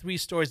all the 3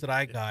 stories that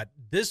I got,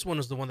 this one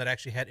was the one that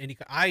actually had any.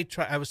 I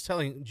was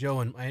telling Joe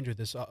and Andrew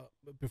this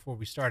before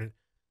we started.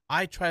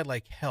 I tried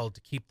like hell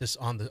to keep this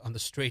on the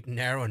straight and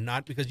narrow, and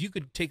not, because you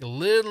could take a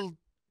little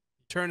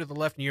turn to the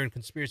left and you're in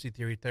conspiracy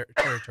theory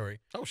territory.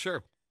 Oh,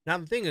 sure. Now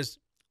the thing is,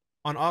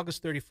 on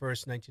August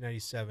 31st,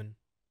 1997.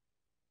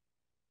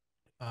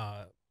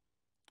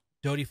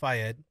 Dodi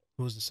Fayed,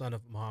 who was the son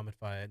of Mohammed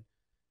Fayed,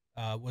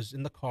 was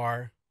in the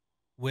car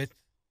with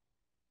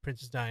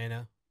Princess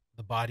Diana,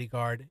 the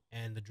bodyguard,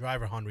 and the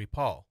driver, Henri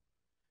Paul,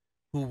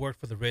 who worked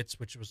for the Ritz,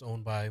 which was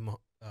owned by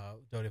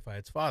Dodi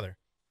Fayed's father.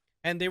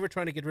 And they were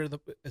trying to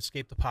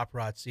escape the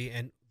paparazzi,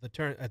 and the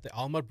turn at the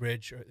Alma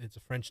Bridge, it's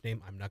a French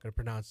name. I'm not going to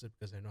pronounce it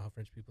because I know how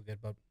French people get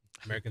about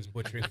Americans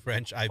butchering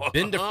French. I've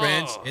been to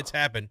France. It's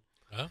happened.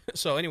 Huh?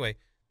 So anyway,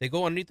 they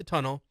go underneath the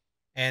tunnel,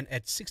 and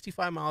at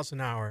 65 miles an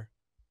hour,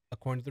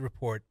 according to the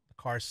report, the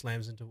car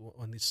slams into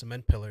one of these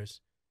cement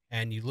pillars,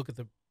 and you look at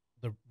the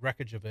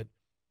wreckage of it.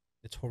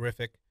 It's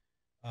horrific.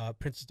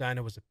 Princess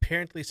Diana was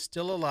apparently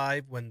still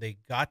alive when they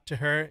got to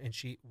her, and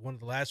one of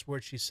the last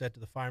words she said to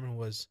the fireman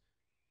was,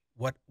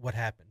 "What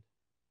happened?"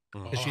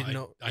 Oh, She didn't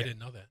know. I didn't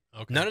know that.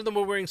 Okay. None of them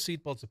were wearing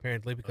seatbelts,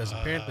 apparently, because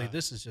apparently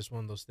this is just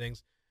one of those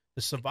things.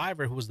 The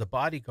survivor, who was the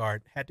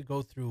bodyguard, had to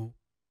go through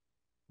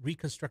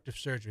reconstructive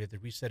surgery. They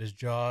reset his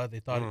jaw. They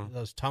thought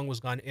his tongue was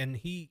gone, and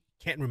he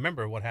can't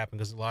remember what happened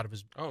because a lot of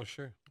his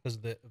because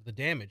of the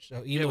damage.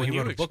 So even though when he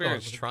you wrote a book on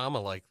experience it, trauma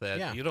like that,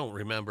 Yeah. you don't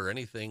remember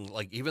anything,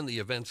 like even the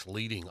events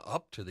leading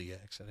up to the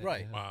accident.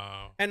 Right. Yeah.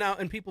 Wow.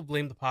 and people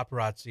blame the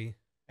paparazzi,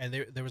 and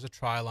there was a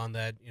trial on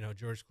that.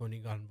 George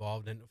Clooney got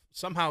involved, and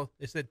somehow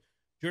they said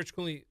George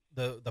Clooney,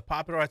 the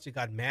paparazzi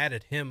got mad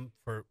at him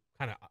for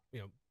kind of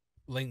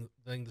laying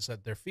this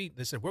at their feet.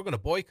 They said, "We're going to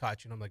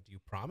boycott you," and I'm like, "Do you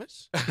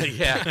promise?"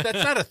 Yeah.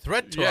 That's not a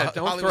threat to Don't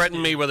Hollywood threaten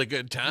studio. me with a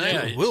good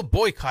time. Yeah. We'll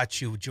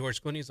boycott you,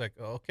 George Clooney's like,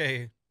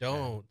 "Okay,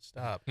 don't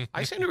stop."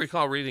 I seem to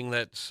recall reading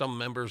that some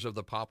members of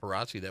the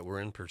paparazzi that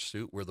were in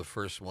pursuit were the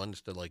first ones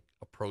to like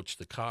approach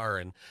the car,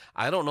 and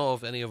I don't know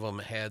if any of them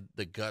had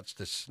the guts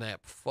to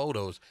snap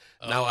photos.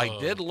 Now, I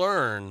did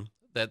learn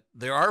that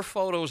there are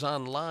photos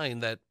online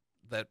that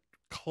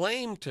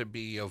claim to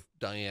be of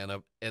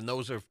Diana, and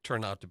those have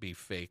turned out to be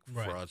fake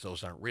frauds.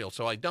 Those aren't real.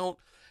 So I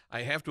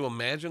have to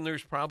imagine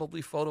there's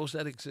probably photos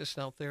that exist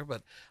out there,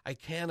 but I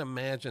can't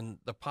imagine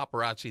the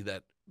paparazzi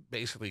that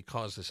basically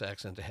caused this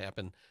accident to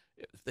happen,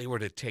 if they were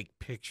to take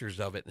pictures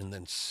of it and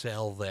then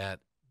sell that.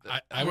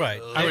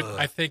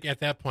 I think at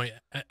that point,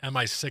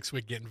 MI6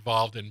 would get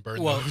involved and burn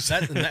those.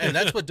 And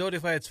that's what Dodi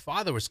Fayed's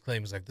father was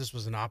claiming. Like, this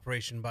was an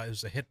operation it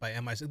was a hit by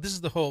MI6. This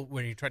is the whole,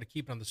 when you try to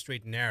keep it on the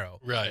straight and narrow.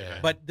 Right.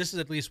 But this is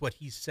at least what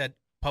he said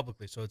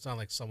publicly, so it's not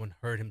like someone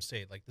heard him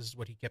say it. Like, this is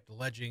what he kept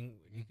alleging.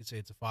 You could say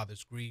it's a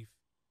father's grief,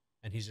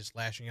 and he's just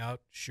lashing out.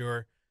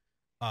 Sure.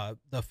 The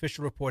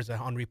official report is that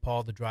Henri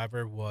Paul, the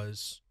driver,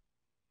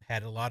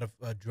 had a lot of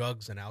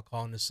drugs and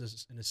alcohol in his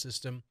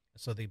system,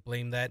 so they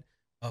blame that.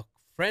 A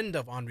friend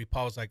of Henri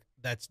Paul was like,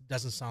 that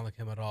doesn't sound like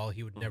him at all.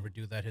 He would never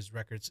do that. His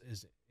records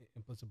is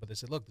implicit. But they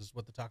said, look, this is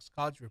what the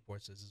toxicology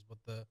report says. This is what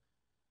the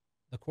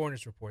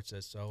coroner's report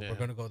says. So we're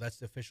going to go. That's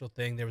the official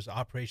thing. There was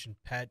Operation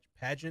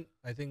Pageant,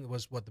 I think it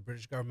was what the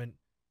British government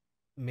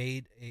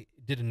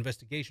did an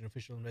investigation,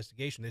 official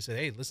investigation. They said,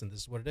 hey, listen, this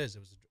is what it is. It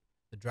was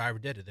the driver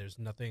did it. There's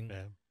nothing.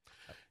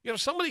 Yeah.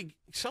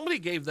 Somebody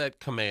gave that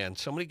command.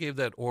 Somebody gave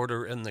that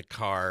order in the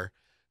car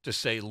to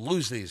say,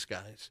 lose these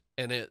guys.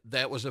 And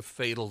that was a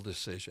fatal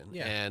decision.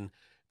 Yeah. And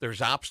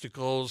there's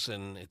obstacles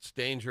and it's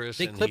dangerous.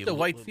 They and clipped a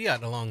white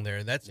Fiat along there.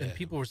 And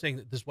people were saying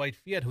that this white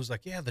Fiat, who's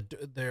like, yeah,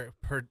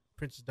 her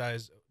Princess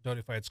Di's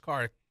Dodi Fayed's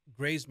car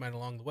grazed mine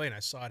along the way, and I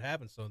saw it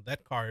happen. So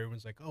that car,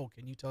 everyone's like, oh,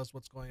 can you tell us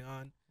what's going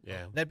on?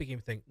 Yeah. That became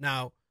a thing.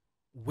 Now,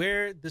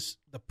 where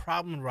the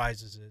problem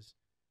rises is,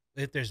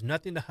 if there's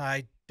nothing to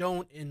hide,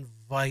 don't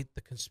invite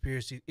the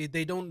conspiracy.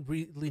 They don't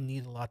really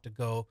need a lot to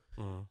go.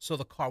 So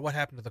the car, what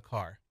happened to the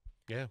car?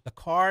 Yeah. The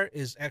car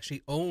is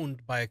actually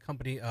owned by a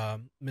company,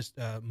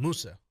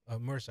 Musa,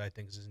 I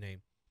think is his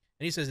name.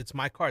 And he says, it's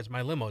my car, it's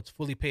my limo, it's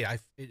fully paid.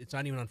 It's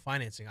not even on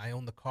financing. I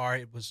own the car.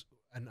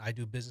 And I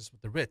do business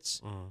with the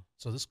Ritz.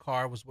 So this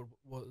car was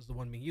the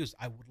one being used.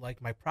 I would like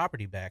my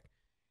property back.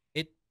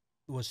 It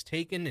was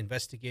taken,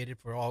 investigated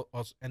for all,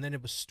 and then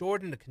it was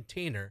stored in a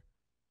container.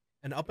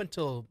 And up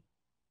until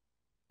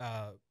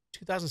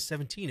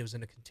 2017, it was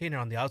in a container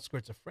on the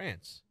outskirts of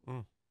France.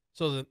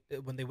 So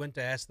when they went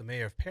to ask the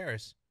mayor of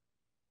Paris,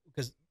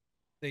 because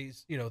they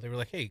were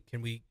like, hey,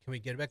 can we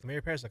get it back? The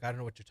Mary Paris like, I don't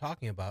know what you're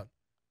talking about.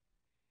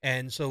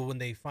 And so when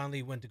they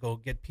finally went to go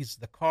get pieces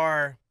of the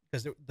car,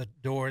 because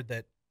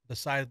the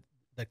side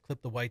that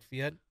clipped the white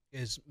Fiat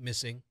is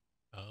missing,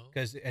 Oh.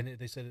 and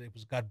they said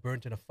it got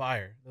burnt in a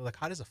fire. They're like,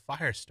 how does a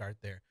fire start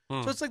there?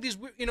 Hmm. So it's like these,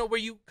 where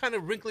you kind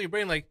of wrinkle your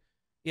brain, like,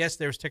 yes,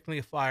 there's technically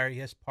a fire.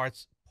 Yes,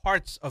 parts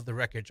of the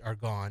wreckage are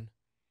gone,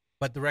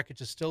 but the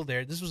wreckage is still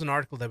there. This was an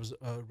article that was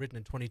written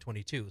in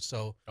 2022,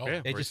 so Oh,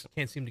 Yeah. they just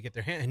can't seem to get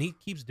their hand. And he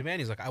keeps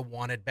demanding. He's like, I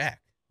want it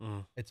back.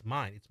 Mm. It's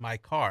mine. It's my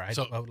car. I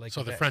would like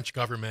so it the back. French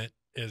government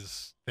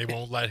they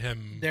won't let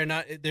him. They're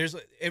not. There's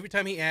every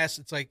time he asks,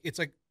 it's like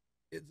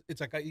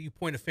you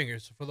point a finger.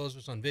 So for those of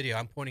us on video,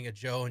 I'm pointing at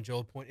Joe, and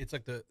Joe point. It's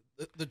like the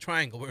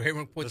triangle where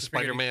everyone The points the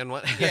finger. Spider-Man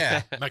one.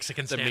 Yeah.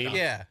 Mexican The standoff. media.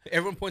 Yeah,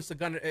 everyone points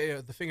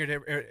the finger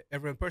to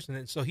every person,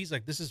 and so he's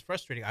like, "This is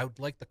frustrating. I would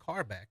like the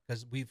car back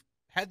because we've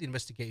had the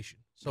investigation.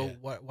 So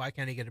Yeah. why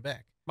can't he get it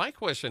back?" My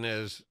question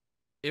is,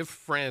 if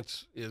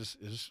France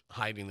is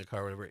hiding the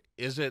car, or whatever,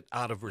 is it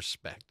out of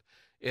respect?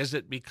 Is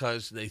it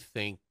because they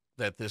think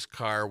that this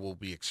car will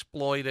be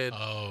exploited,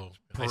 Oh,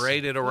 I see.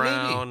 paraded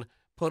around,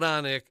 put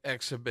on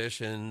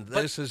exhibition?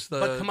 This is the.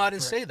 But come out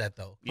and say that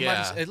though. Come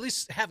out and Yeah. at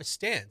least have a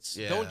stance.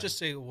 Yeah. Don't just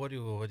say what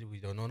do we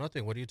don't know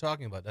nothing. What are you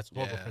talking about? That's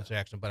horrible Yeah. French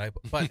reaction.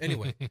 But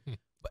anyway,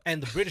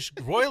 and the British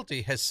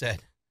royalty has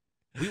said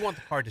we want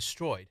the car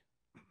destroyed,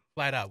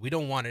 flat out. We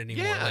don't want it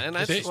anymore. Yeah, Like,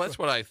 and just that's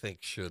what I think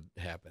should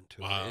happen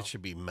to Wow. it. It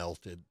should be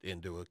melted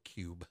into a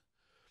cube.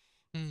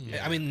 Hmm.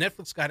 I mean,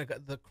 Netflix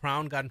the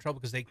Crown got in trouble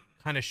because they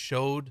kind of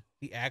showed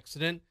the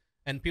accident,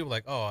 and people were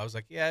like, oh, I was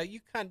like, yeah, you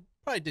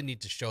probably didn't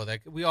need to show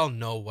that. We all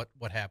know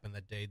what happened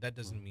that day. That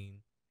doesn't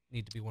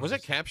need to be one. Was of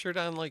it those captured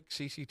on like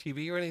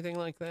CCTV or anything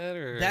like that?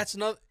 Or That's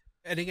another.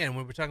 And again,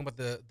 when we're talking about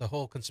the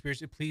whole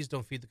conspiracy, please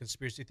don't feed the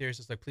conspiracy theorists.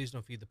 It's like, please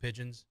don't feed the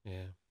pigeons.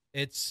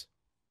 yeah.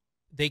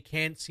 They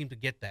can't seem to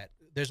get that.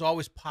 There's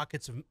always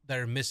pockets that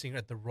are missing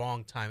at the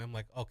wrong time. I'm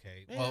like,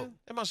 okay, well,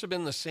 it must have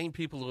been the same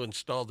people who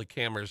installed the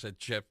cameras at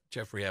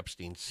Jeffrey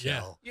Epstein's Yeah.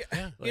 cell. yeah,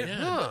 Yeah. Like, you know,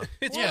 huh,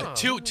 it's Yeah, wow,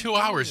 two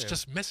hours yeah.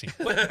 just missing.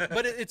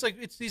 but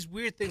it's these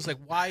weird things. Like,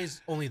 why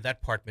is only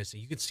that part missing?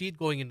 You can see it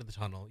going into the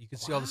tunnel. You can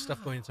see all the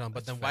stuff going into the tunnel.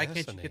 But That's then why can't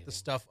you get fascinating. the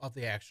stuff of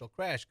the actual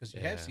crash? Because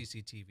you have Yeah.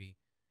 CCTV.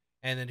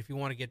 And then if you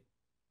want to get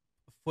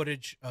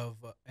footage of,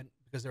 and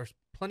because there's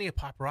plenty of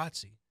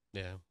paparazzi,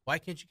 Yeah. why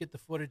can't you get the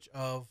footage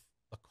of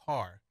the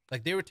car?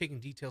 Like, they were taking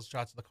detailed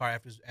shots of the car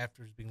after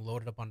it was being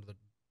loaded up onto the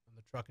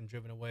truck and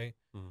driven away.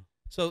 Mhm.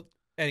 So,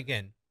 and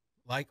again,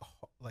 like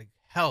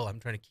hell, I'm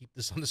trying to keep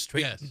this on the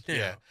straight. Yes. and narrow.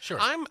 Yeah. Sure.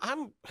 I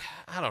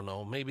don't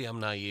know. Maybe I'm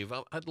naive.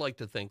 I'd like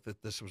to think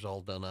that this was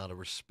all done out of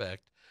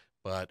respect,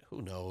 but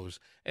who knows?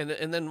 And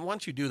then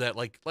once you do that,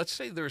 like, let's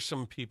say there's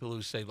some people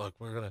who say, look,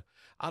 we're gonna,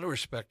 out of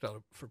respect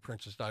for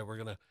Princess Di, we're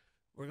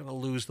gonna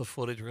lose the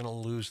footage. We're gonna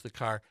lose the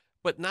car.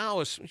 But now,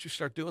 as soon as you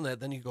start doing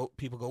that, then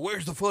people go,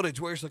 where's the footage?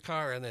 Where's the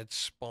car? And it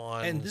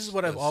spawns. And this is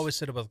what I've always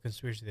said about the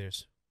conspiracy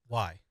theorists.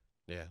 Why?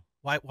 Yeah.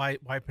 Why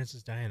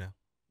Princess Diana?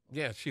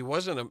 Yeah, she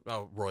wasn't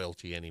a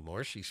royalty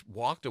anymore. She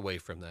walked away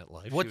from that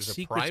life. What she was a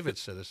secrets private could-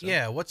 citizen.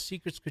 Yeah, what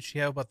secrets could she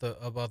have about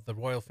the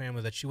royal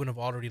family that she wouldn't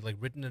have already like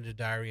written in a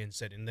diary and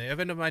said, in the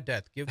event of my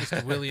death, give this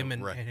to William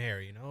and, Right. and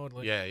Harry? You know,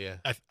 like, Yeah, yeah.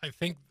 I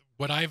think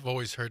what I've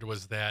always heard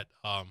was that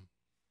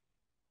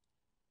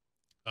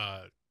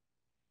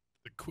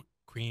the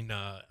Queen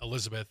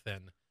Elizabeth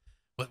and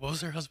what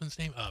was her husband's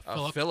name?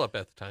 Philip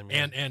at the time.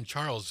 Yeah. and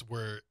Charles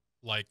were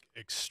like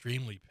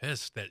extremely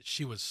pissed that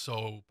she was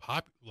so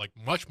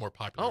much more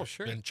popular Oh,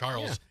 sure. than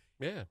Charles,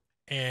 yeah.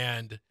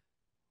 and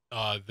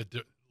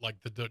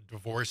the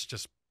divorce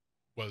just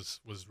was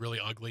really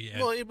ugly, and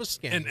well, it was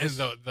and scandalous.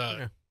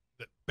 the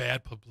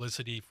bad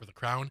publicity for the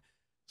crown.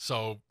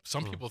 So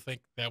some Mm. people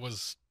think that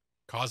was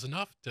cause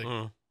enough to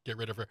Mm. get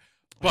rid of her.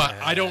 But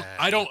I don't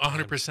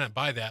 100%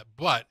 buy that.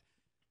 But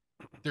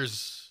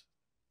there's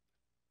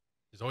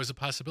always a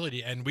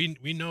possibility, and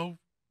we know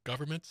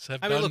governments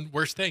have I mean, done look,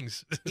 worse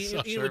things.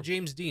 So- Even with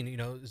James Dean,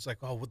 it's like,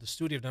 oh, what the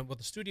studio have done. What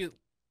the studio,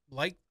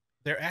 like,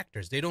 their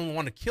actors, they don't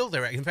want to kill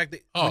their. In fact,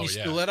 when you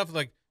still let up,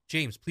 like,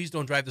 James, please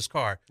don't drive this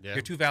car. Yeah.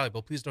 You're too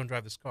valuable. Please don't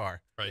drive this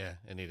car. Right. Yeah,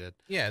 and he did.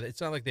 Yeah, it's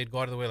not like they'd go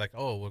out of the way like,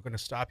 oh, we're going to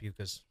stop you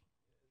because,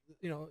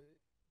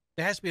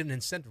 there has to be an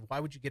incentive. Why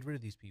would you get rid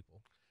of these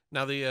people?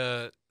 Now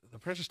the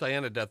Princess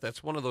Diana death.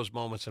 That's one of those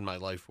moments in my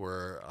life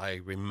where I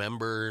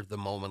remember the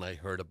moment I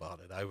heard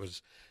about it. I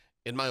was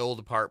in my old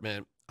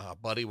apartment.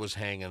 Buddy was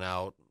hanging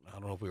out. I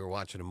don't know if we were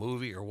watching a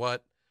movie or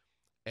what.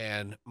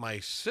 And my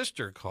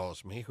sister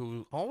calls me,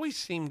 who always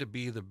seemed to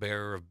be the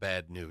bearer of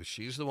bad news.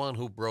 She's the one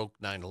who broke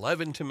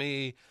 9/11 to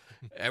me.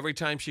 Every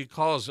time she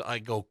calls, I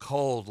go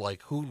cold,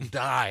 like, who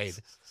died?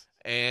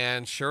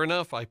 And sure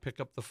enough, I pick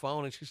up the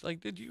phone, and she's like,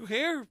 did you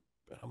hear?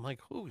 I'm like,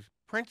 who?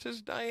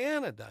 Princess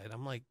Diana died.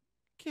 I'm like,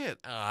 get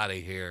out of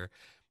here.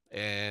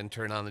 And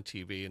turn on the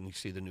TV, and you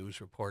see the news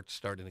reports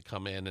starting to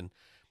come in. And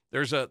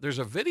There's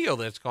a video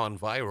that's gone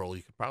viral.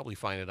 You could probably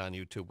find it on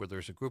YouTube where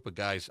there's a group of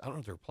guys. I don't know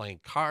if they're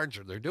playing cards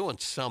or they're doing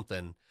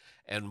something.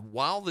 And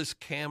while this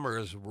camera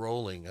is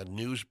rolling, a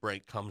news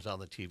break comes on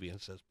the TV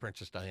and says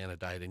Princess Diana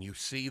died, and you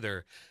see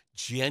their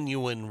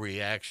genuine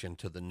reaction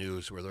to the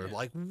news where they're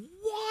like,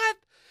 "What?"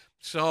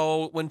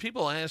 So when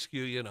people ask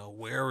you,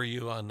 where were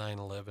you on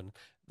 9/11?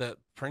 That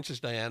Princess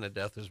Diana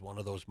death is one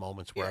of those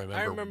moments where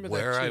I remember that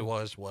where I too.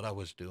 was, what I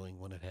was doing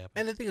when it happened.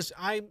 And the thing is,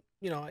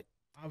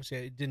 obviously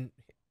it didn't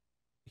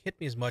hit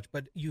me as much,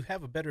 but you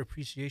have a better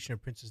appreciation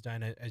of Princess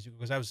Diana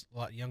because I was a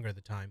lot younger at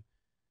the time,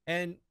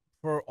 and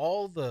for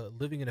all the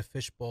living in a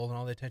fishbowl and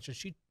all the attention,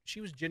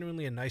 she was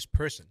genuinely a nice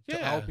person. To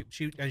Yeah. all people.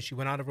 She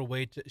went out of her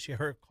way to.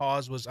 Her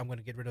cause was, I'm going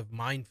to get rid of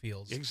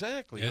minefields.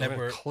 Exactly. Yeah. There That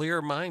were were-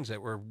 clear minds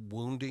that were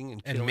wounding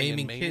and And killing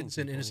maiming kids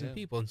and people, innocent yeah.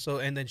 people,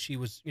 and then she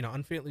was,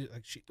 unfairly,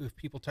 like, if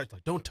people touched,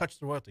 like, don't touch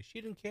the royalty, she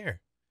didn't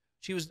care.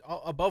 She was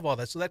above all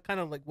that, so that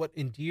kind of like what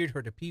endeared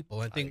her to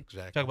people. I think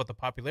Exactly. talk about the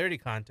popularity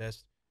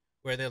contest,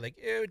 where they're like,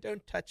 "Ew,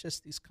 don't touch us,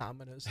 these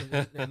commoners,"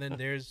 and then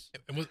there's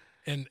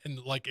And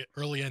like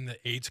early in the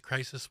AIDS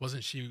crisis,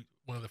 wasn't she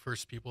one of the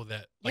first people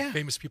that, like, Yeah.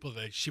 famous people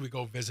that she would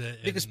go visit?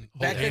 And because hold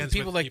back then hands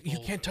people with like, you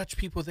can't touch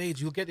people with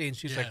AIDS, you'll get AIDS.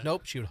 She's like, Yeah.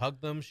 nope. She would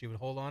hug them, she would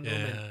hold on to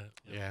them. And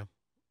Yeah.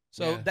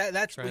 so Yeah.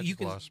 that's what you Tragic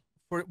can loss.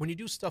 for when you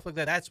do stuff like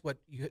that. That's what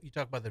you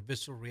talk about, the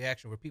visceral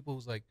reaction, where people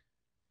who's like,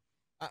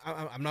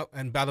 I'm not.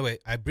 And by the way,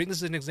 I bring this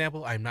as an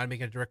example. I'm not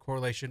making a direct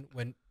correlation.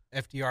 When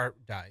FDR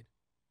died,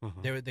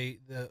 Mhm.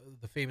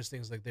 the famous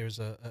things, like there's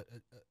a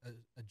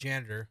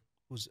janitor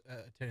who's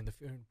attending the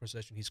funeral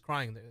procession. He's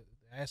crying. They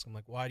ask him,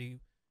 like,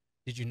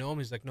 did you know him?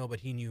 He's like, no, but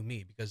he knew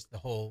me, because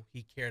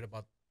he cared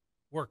about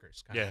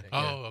workers kind Yeah. of thing.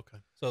 Oh, okay.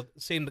 So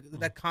same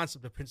that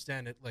concept of Prince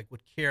Dan, like,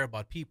 would care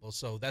about people.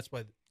 So that's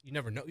why you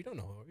never know. You don't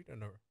know her. You don't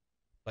know her,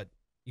 but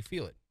you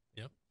feel it.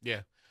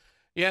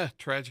 Yeah.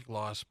 Tragic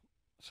loss.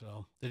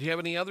 So, did you have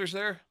any others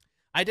there?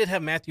 I did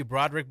have Matthew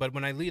Broderick, but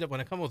when I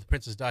come up with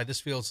Princess Di,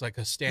 this feels like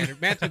a standard.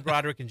 Matthew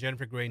Broderick and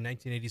Jennifer Grey,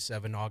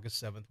 1987,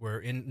 August 7th, were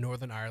in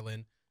Northern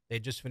Ireland. They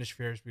just finished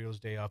Ferris Bueller's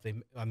Day Off. They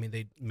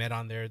met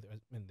on there,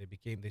 and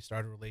they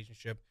started a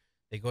relationship.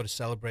 They go to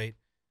celebrate.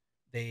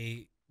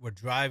 They were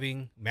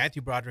driving.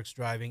 Matthew Broderick's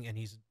driving, and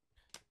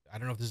I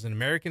don't know if this is an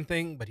American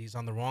thing, but he's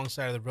on the wrong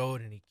side of the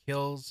road, and he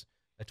kills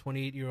a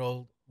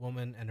 28-year-old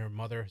woman and her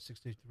mother,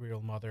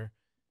 63-year-old mother,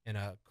 in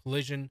a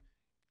collision.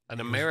 An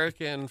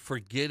American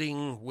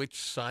forgetting which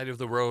side of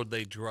the road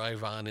they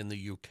drive on in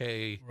the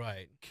UK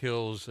Right.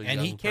 kills a And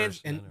young he can't,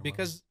 person. and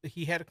because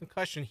he had a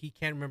concussion, he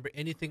can't remember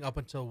anything up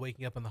until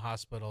waking up in the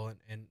hospital,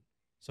 and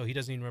so he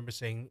doesn't even remember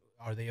saying,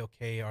 "Are they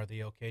okay? Are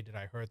they okay? Did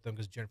I hurt them?"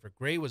 Because Jennifer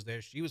Grey was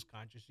there; she was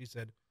conscious. She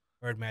said,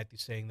 heard Matthew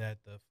saying that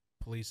the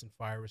police and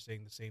fire were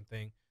saying the same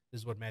thing.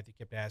 This is what Matthew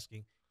kept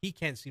asking. He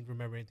can't seem to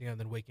remember anything other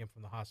than waking up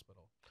from the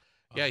hospital.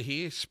 Yeah,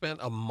 he spent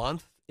a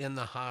month in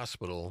the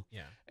hospital.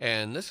 Yeah.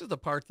 And this is the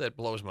part that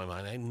blows my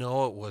mind. I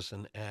know it was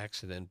an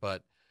accident,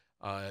 but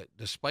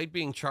despite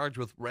being charged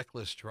with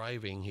reckless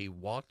driving, he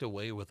walked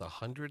away with a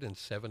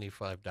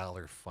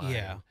 $175 fine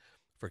Yeah.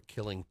 for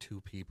killing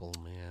two people,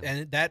 man.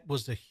 And that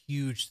was a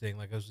huge thing.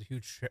 Like, it was a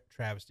huge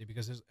travesty,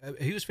 because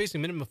he was facing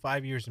a minimum of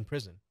 5 years in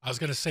prison. I was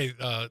going to say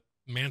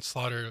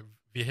manslaughter,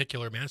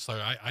 vehicular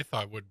manslaughter, I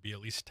thought would be at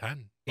least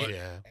 10. But,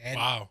 Yeah. And,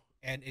 wow.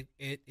 And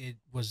it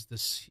was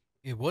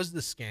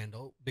the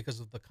scandal because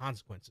of the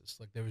consequences.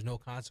 Like, there was no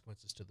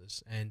consequences to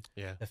this, and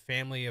Yeah. the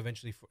family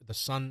eventually, the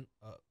son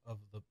of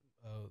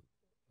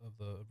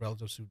the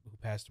relatives who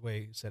passed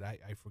away, said,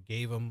 I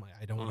forgave him.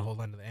 I don't want to hold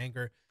on to the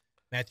anger.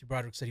 Matthew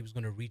Broderick said he was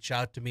going to reach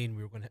out to me and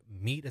we were going to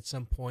meet at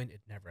some point.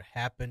 It never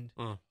happened.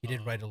 He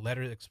did write a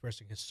letter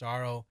expressing his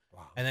sorrow.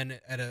 Wow. And then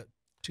at a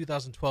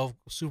 2012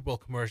 Super Bowl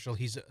commercial,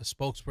 he's a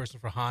spokesperson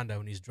for Honda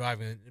when he's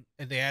driving,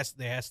 and they asked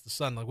the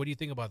son, like, "What do you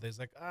think about this?"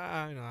 Like,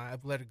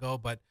 I've let it go,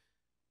 but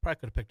probably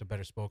could have picked a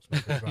better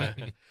spokesman for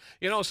driving.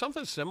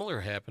 Something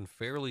similar happened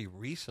fairly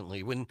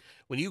recently. When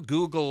you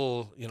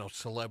Google,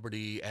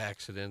 celebrity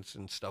accidents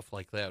and stuff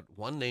like that,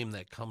 one name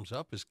that comes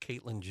up is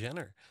Caitlyn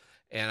Jenner.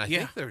 And I Yeah.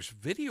 think there's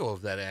video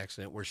of that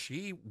accident where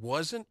she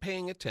wasn't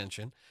paying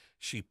attention.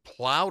 She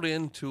plowed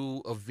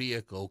into a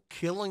vehicle,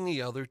 killing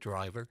the other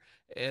driver,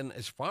 and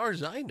as far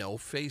as I know,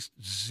 faced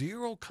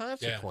zero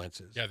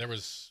consequences. Yeah, there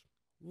was.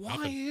 Why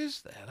nothing.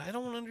 is that? I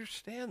don't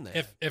understand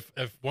that.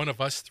 If one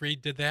of us three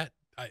did that,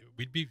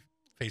 we'd be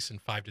facing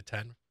 5 to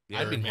 10.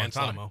 I'd be in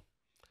manslaughter. Guantanamo.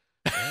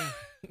 Yeah.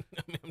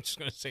 I mean, I'm just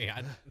going to say,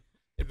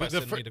 if I The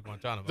send fir- me to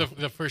Guantanamo.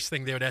 The first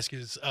thing they would ask you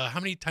is, how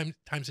many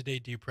times a day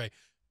do you pray?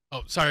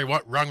 Oh, sorry,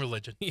 what? Wrong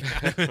religion.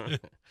 Yeah.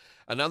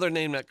 Another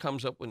name that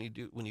comes up when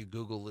you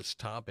Google this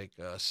topic,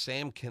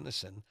 Sam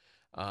Kinison.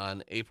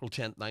 On April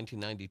 10th,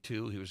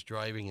 1992, he was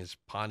driving his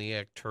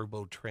Pontiac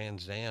Turbo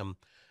Trans Am.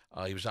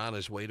 He was on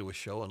his way to a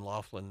show in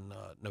Laughlin,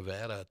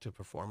 Nevada, to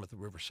perform at the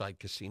Riverside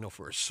Casino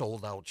for a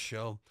sold-out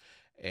show.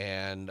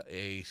 And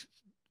a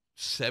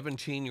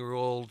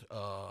 17-year-old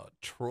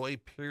Troy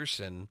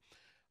Pearson,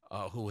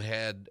 who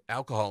had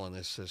alcohol in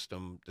his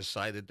system,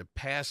 decided to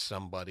pass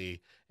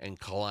somebody and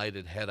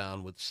collided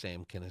head-on with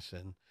Sam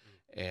Kinison.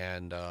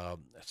 And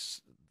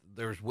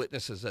there's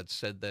witnesses that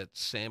said that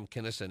Sam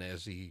Kinison,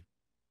 as he,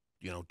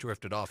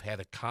 drifted off, had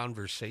a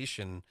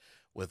conversation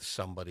with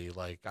somebody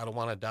like, I don't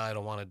want to die, I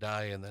don't want to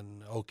die. And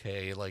then,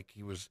 okay, like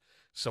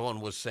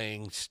someone was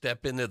saying,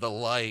 step into the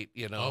light,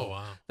 Oh,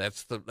 wow.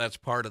 that's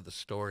part of the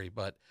story.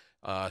 But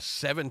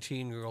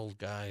 17-year-old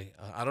guy,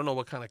 I don't know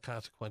what kind of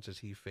consequences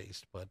he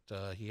faced, but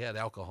he had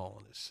alcohol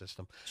in his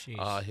system.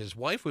 Jeez. His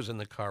wife was in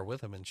the car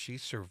with him, and she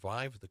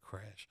survived the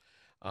crash.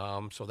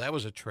 So that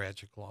was a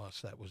tragic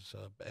loss. That was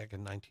back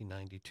in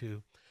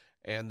 1992.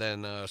 And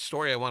then a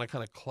story I want to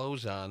kind of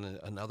close on,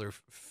 another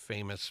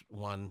famous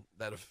one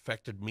that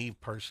affected me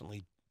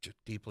personally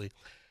deeply.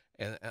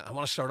 And I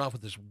want to start off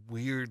with this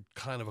weird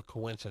kind of a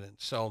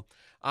coincidence. So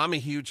I'm a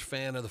huge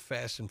fan of the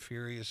Fast and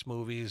Furious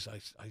movies.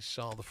 I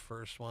saw the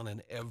first one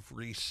and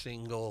every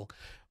single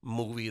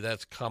movie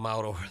that's come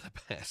out over the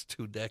past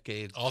 2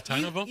 decades. All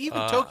 10 of them?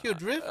 Even Tokyo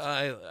Drift?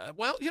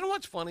 Well, you know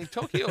what's funny?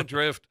 Tokyo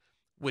Drift,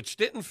 which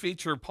didn't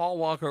feature Paul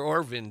Walker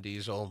or Vin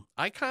Diesel,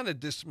 I kind of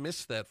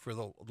dismissed that for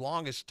the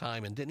longest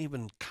time and didn't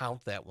even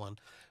count that one.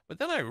 But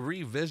then I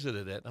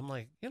revisited it. I'm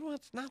like,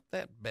 it's not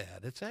that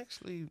bad. It's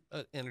actually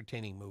an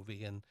entertaining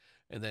movie. And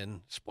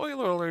then,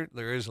 spoiler alert,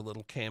 there is a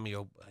little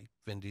cameo by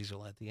Vin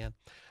Diesel at the end.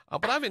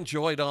 But I've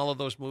enjoyed all of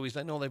those movies.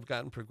 I know they've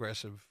gotten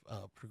progressively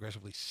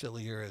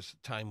sillier as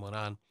time went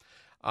on.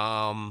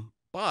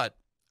 But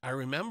I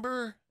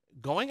remember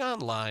going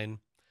online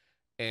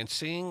and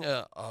seeing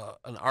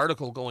an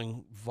article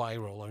going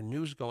viral or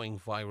news going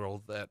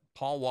viral that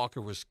Paul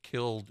Walker was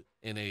killed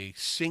in a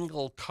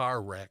single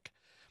car wreck.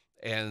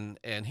 And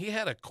he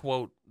had a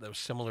quote that was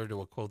similar to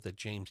a quote that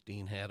James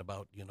Dean had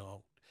about,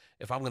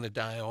 if I'm going to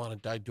die, I want to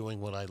die doing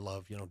what I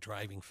love,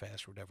 driving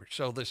fast or whatever.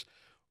 So this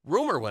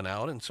rumor went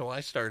out, and so I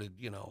started,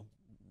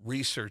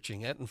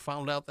 researching it and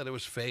found out that it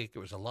was fake. It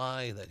was a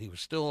lie, that he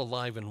was still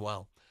alive and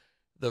well.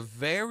 The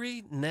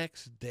very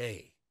next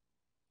day,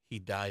 he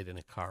died in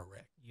a car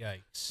wreck.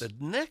 Yikes. The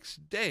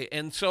next day.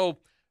 And so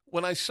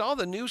when I saw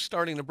the news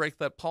starting to break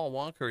that Paul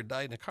Walker had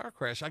died in a car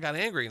crash, I got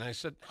angry, and I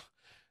said,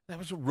 that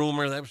was a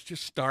rumor. That was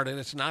just started.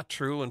 It's not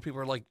true. And people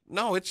are like,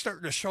 no, it's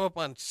starting to show up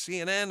on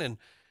CNN. And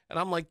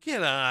I'm like,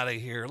 get out of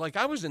here. Like,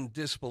 I was in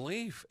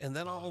disbelief. And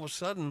then all of a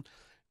sudden,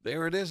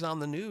 there it is on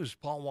the news.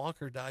 Paul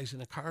Walker dies in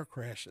a car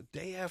crash a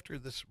day after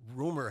this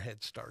rumor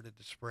had started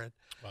to spread.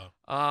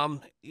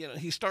 Wow.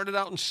 He started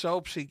out in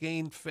soaps. He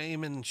gained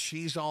fame in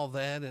She's All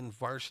That and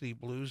Varsity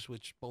Blues,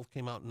 which both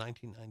came out in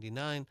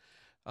 1999.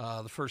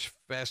 The first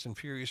Fast and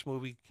Furious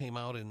movie came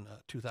out in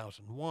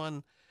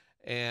 2001.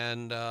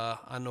 And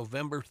on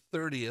November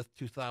 30th,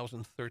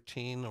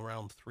 2013,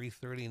 around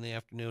 3:30 in the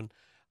afternoon,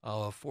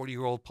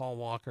 40-year-old Paul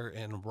Walker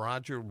and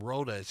Roger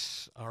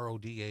Rodas,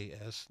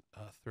 R-O-D-A-S,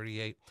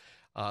 38,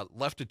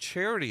 left a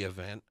charity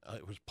event.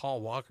 It was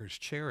Paul Walker's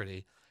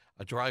charity,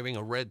 driving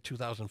a red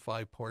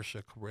 2005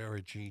 Porsche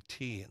Carrera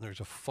GT. And there's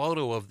a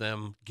photo of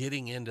them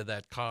getting into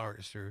that car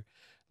as they're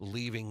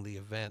leaving the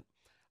event.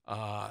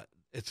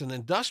 It's an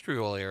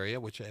industrial area,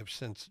 which I've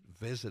since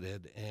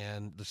visited,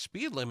 and the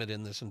speed limit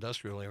in this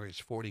industrial area is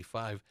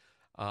 45.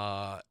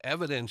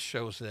 Evidence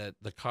shows that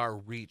the car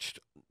reached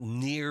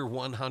near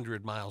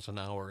 100 miles an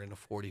hour in a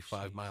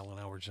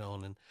 45-mile-an-hour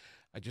zone. And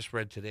I just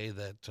read today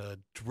that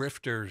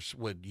drifters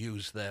would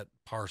use that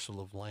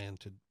parcel of land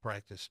to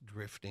practice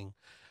drifting.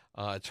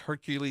 It's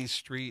Hercules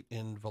Street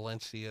in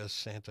Valencia,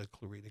 Santa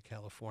Clarita,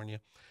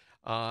 California.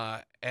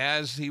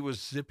 As he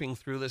was zipping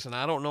through this, and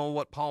I don't know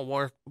what Paul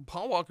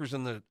Walker's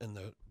in the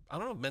I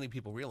don't know if many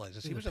people realize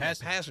this. He was in the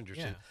passenger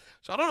seat.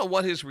 So I don't know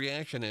what his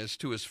reaction is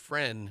to his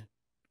friend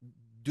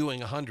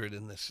doing 100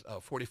 in this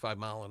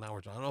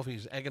 45-mile-an-hour zone. I don't know if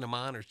he's egging him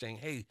on or saying,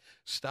 hey,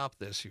 stop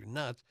this, you're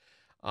nuts.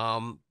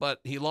 But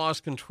he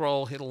lost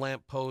control, hit a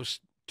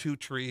lamppost, 2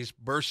 trees,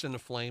 burst into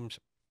flames.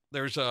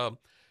 There's a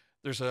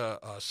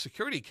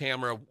security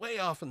camera way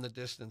off in the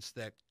distance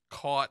that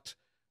caught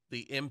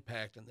the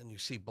impact, and then you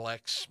see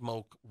black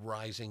smoke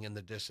rising in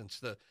the distance.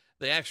 The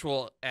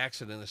actual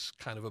accident is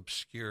kind of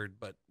obscured,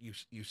 but you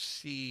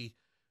see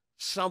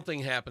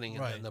something happening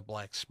Right. in the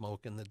black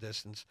smoke in the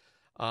distance.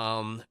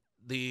 Roger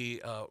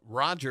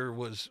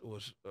was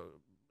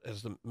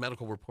as the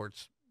medical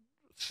reports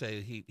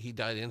say, he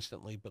died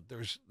instantly, but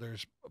there's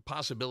a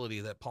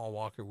possibility that Paul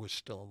Walker was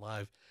still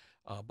alive,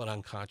 but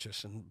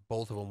unconscious, and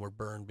both of them were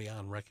burned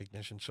beyond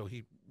recognition. So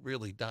he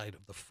really died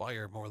of the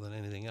fire more than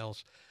anything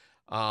else.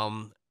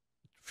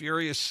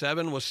 Furious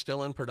 7 was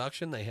still in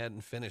production. They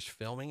hadn't finished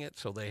filming it,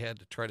 so they had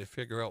to try to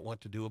figure out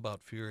what to do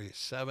about Furious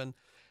 7.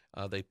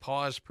 They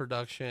paused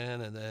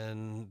production and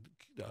then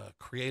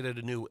created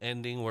a new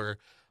ending where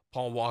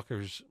Paul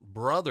Walker's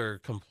brother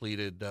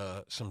completed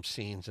some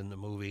scenes in the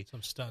movie.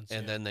 Some stunts.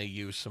 And then they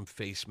used some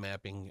face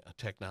mapping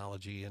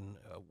technology, and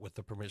with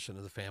the permission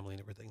of the family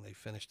and everything, they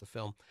finished the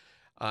film.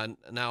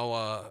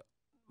 Now,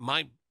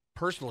 my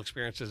personal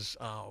experience is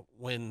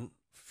when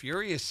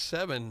Furious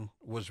 7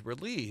 was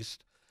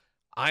released,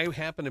 I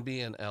happened to be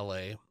in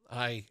L.A.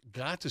 I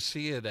got to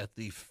see it at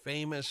the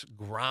famous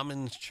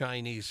Grauman's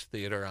Chinese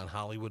Theater on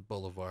Hollywood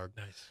Boulevard.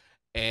 Nice.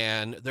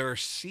 And there are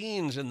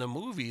scenes in the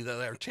movie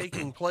that are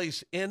taking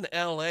place in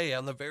LA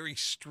on the very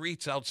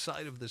streets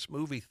outside of this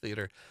movie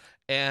theater.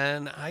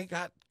 And I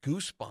got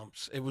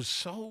goosebumps. It was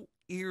so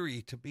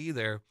eerie to be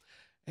there.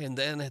 And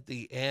then at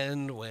the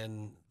end,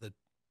 when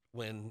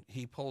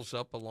he pulls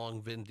up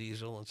along Vin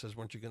Diesel and says,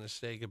 "Weren't you going to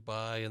say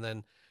goodbye?" And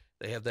then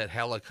they have that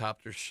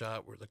helicopter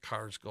shot where the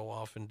cars go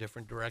off in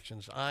different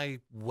directions. I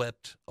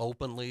wept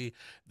openly.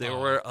 There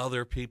were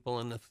other people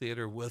in the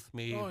theater with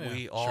me. Oh, yeah.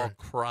 We all Sure.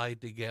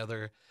 cried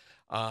together.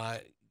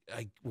 I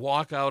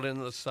walk out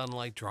into the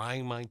sunlight,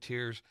 drying my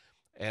tears,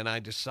 and I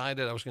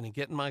decided I was going to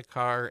get in my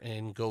car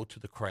and go to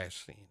the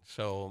crash scene.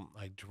 So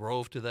I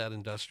drove to that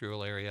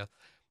industrial area,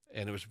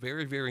 and it was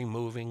very, very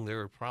moving. There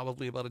were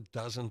probably about a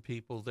dozen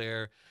people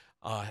there,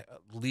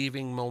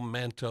 leaving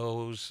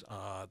mementos.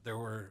 There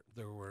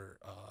were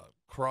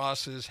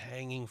crosses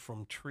hanging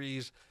from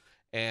trees,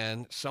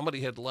 and somebody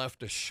had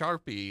left a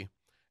Sharpie,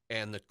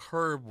 and the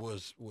curb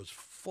was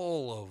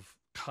full of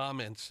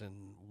comments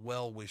and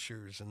well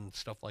wishers and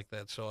stuff like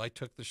that. So I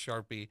took the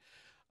Sharpie,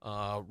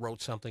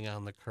 wrote something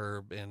on the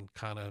curb, and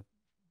kind of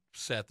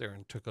sat there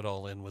and took it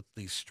all in with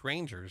these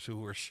strangers who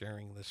were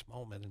sharing this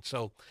moment. And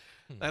so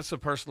that's the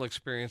personal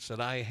experience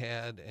that I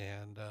had.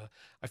 And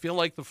I feel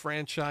like the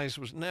franchise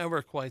was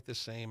never quite the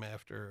same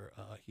after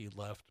he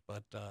left.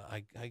 But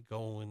I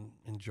go and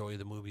enjoy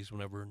the movies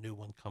whenever a new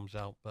one comes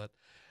out. But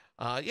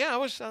yeah, I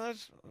was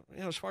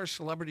as far as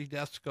celebrity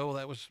deaths go,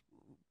 that was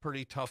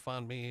pretty tough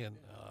on me. And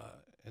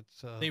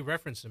it's They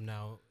reference him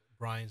now,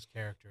 Brian's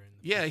character. In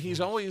the yeah, first he's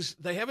movies. always,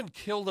 they haven't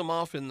killed him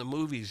off in the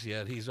movies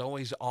yet. He's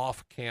always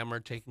off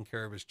camera taking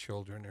care of his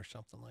children or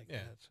something like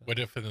Yeah. that. So. What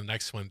if in the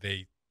next one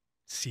they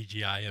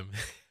CGI him?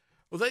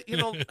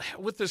 Well,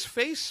 with this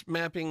face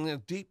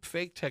mapping, deep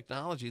fake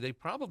technology, they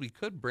probably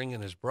could bring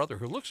in his brother,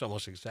 who looks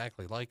almost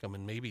exactly like him,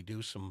 and maybe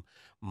do some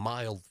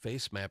mild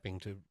face mapping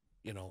to,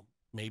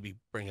 maybe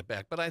bring it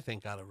back. But I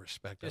think out of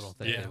respect, I don't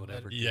think yeah, they would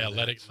ever do yeah, that.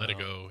 let it So,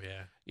 go.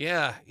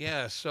 Yeah.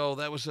 Yeah. So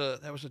that was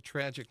a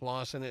tragic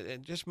loss, and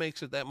it just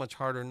makes it that much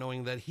harder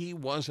knowing that he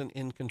wasn't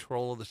in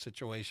control of the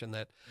situation,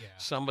 that Yeah.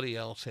 somebody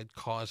else had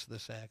caused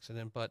this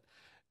accident. But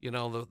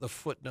the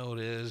footnote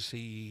is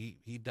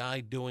he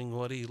died doing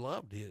what he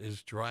loved. He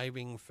is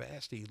driving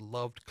fast. He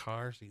loved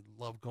cars. He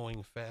loved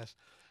going fast.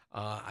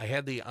 I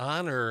had the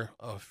honor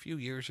a few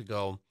years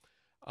ago.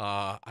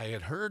 I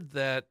had heard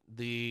that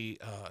the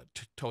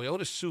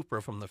Toyota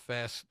Supra from the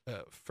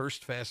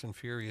first Fast and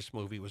Furious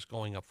movie was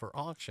going up for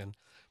auction.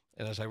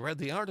 And as I read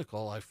the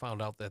article, I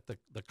found out that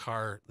the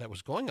car that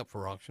was going up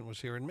for auction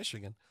was here in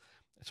Michigan.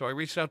 So I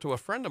reached out to a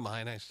friend of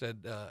mine. I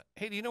said,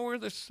 "Hey, do you know where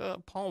this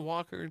Paul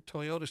Walker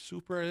Toyota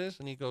Supra is?"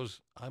 And he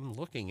goes, "I'm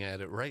looking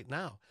at it right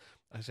now."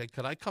 I said,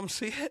 "Could I come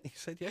see it?" He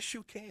said, "Yes,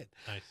 you can."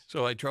 Nice.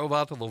 So I drove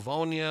out to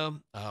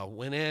Livonia,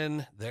 went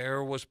in.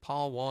 There was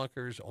Paul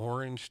Walker's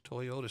orange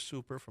Toyota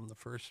Supra from the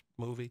first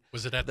movie.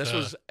 Was it at This the?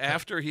 was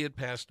after he had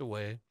passed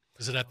away.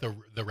 Was it at the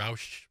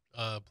Roush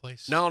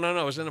place? No.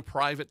 It was in a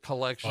private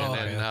collection, Oh,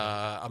 and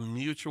okay. a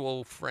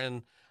mutual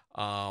friend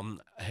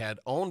had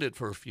owned it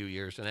for a few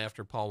years. And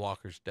after Paul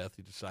Walker's death,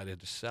 he decided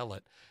to sell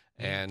it.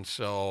 And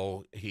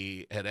so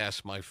he had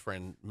asked my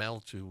friend Mel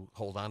to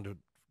hold on to it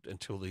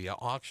until the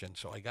auction.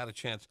 So I got a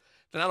chance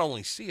to not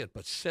only see it,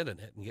 but sit in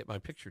it and get my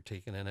picture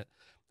taken in it.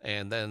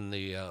 And then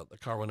the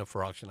car went up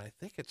for auction. I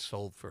think it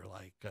sold for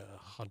like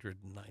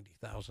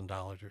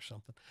 $190,000 or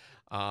something.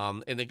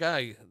 And the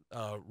guy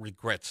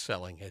regrets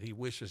selling it. He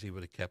wishes he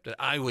would have kept it.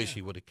 I wish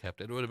he would have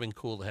kept it. It would have been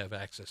cool to have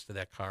access to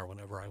that car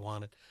whenever I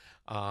wanted.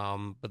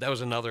 But that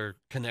was another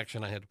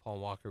connection I had to Paul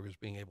Walker, was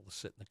being able to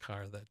sit in the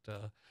car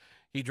that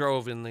he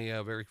drove in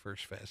the very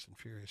first Fast and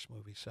Furious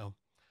movie. So,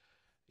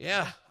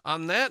 yeah,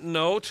 on that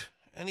note,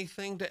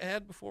 anything to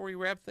add before we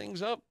wrap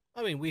things up?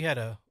 I mean,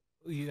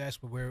 you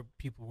asked where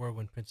people were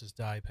when Princess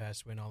Di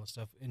passed away and all this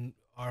stuff. In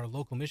our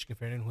local Michigan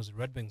fan, who was a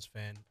Red Wings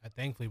fan,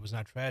 thankfully it was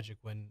not tragic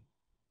when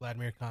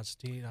Vladimir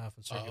Konstantinov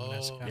and Sergei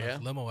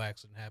Meneskanov limo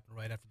accident happened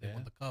right after they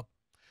won the cup.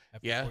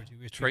 After Yeah, 42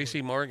 years.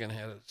 Tracy Morgan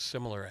had a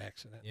similar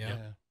accident. Yeah.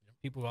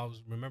 People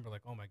always remember,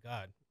 like, oh my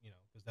God,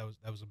 because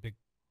that was a big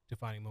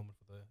defining moment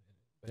for the.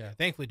 But Yeah.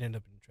 thankfully it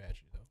ended up in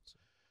tragedy though. So.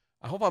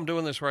 I hope I'm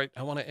doing this right.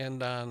 I want to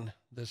end on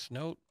this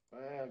note.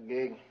 Well,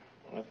 Gig,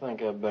 I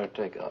think I'd better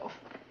take off.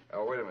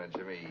 Oh, wait a minute,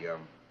 Jimmy.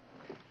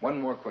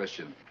 One more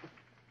question.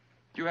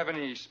 Do you have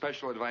any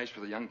special advice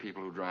for the young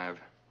people who drive?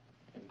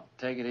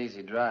 Take it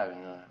easy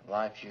driving. The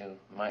life you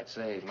might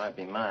save might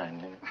be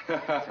mine.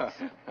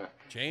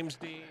 James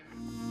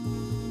Dean.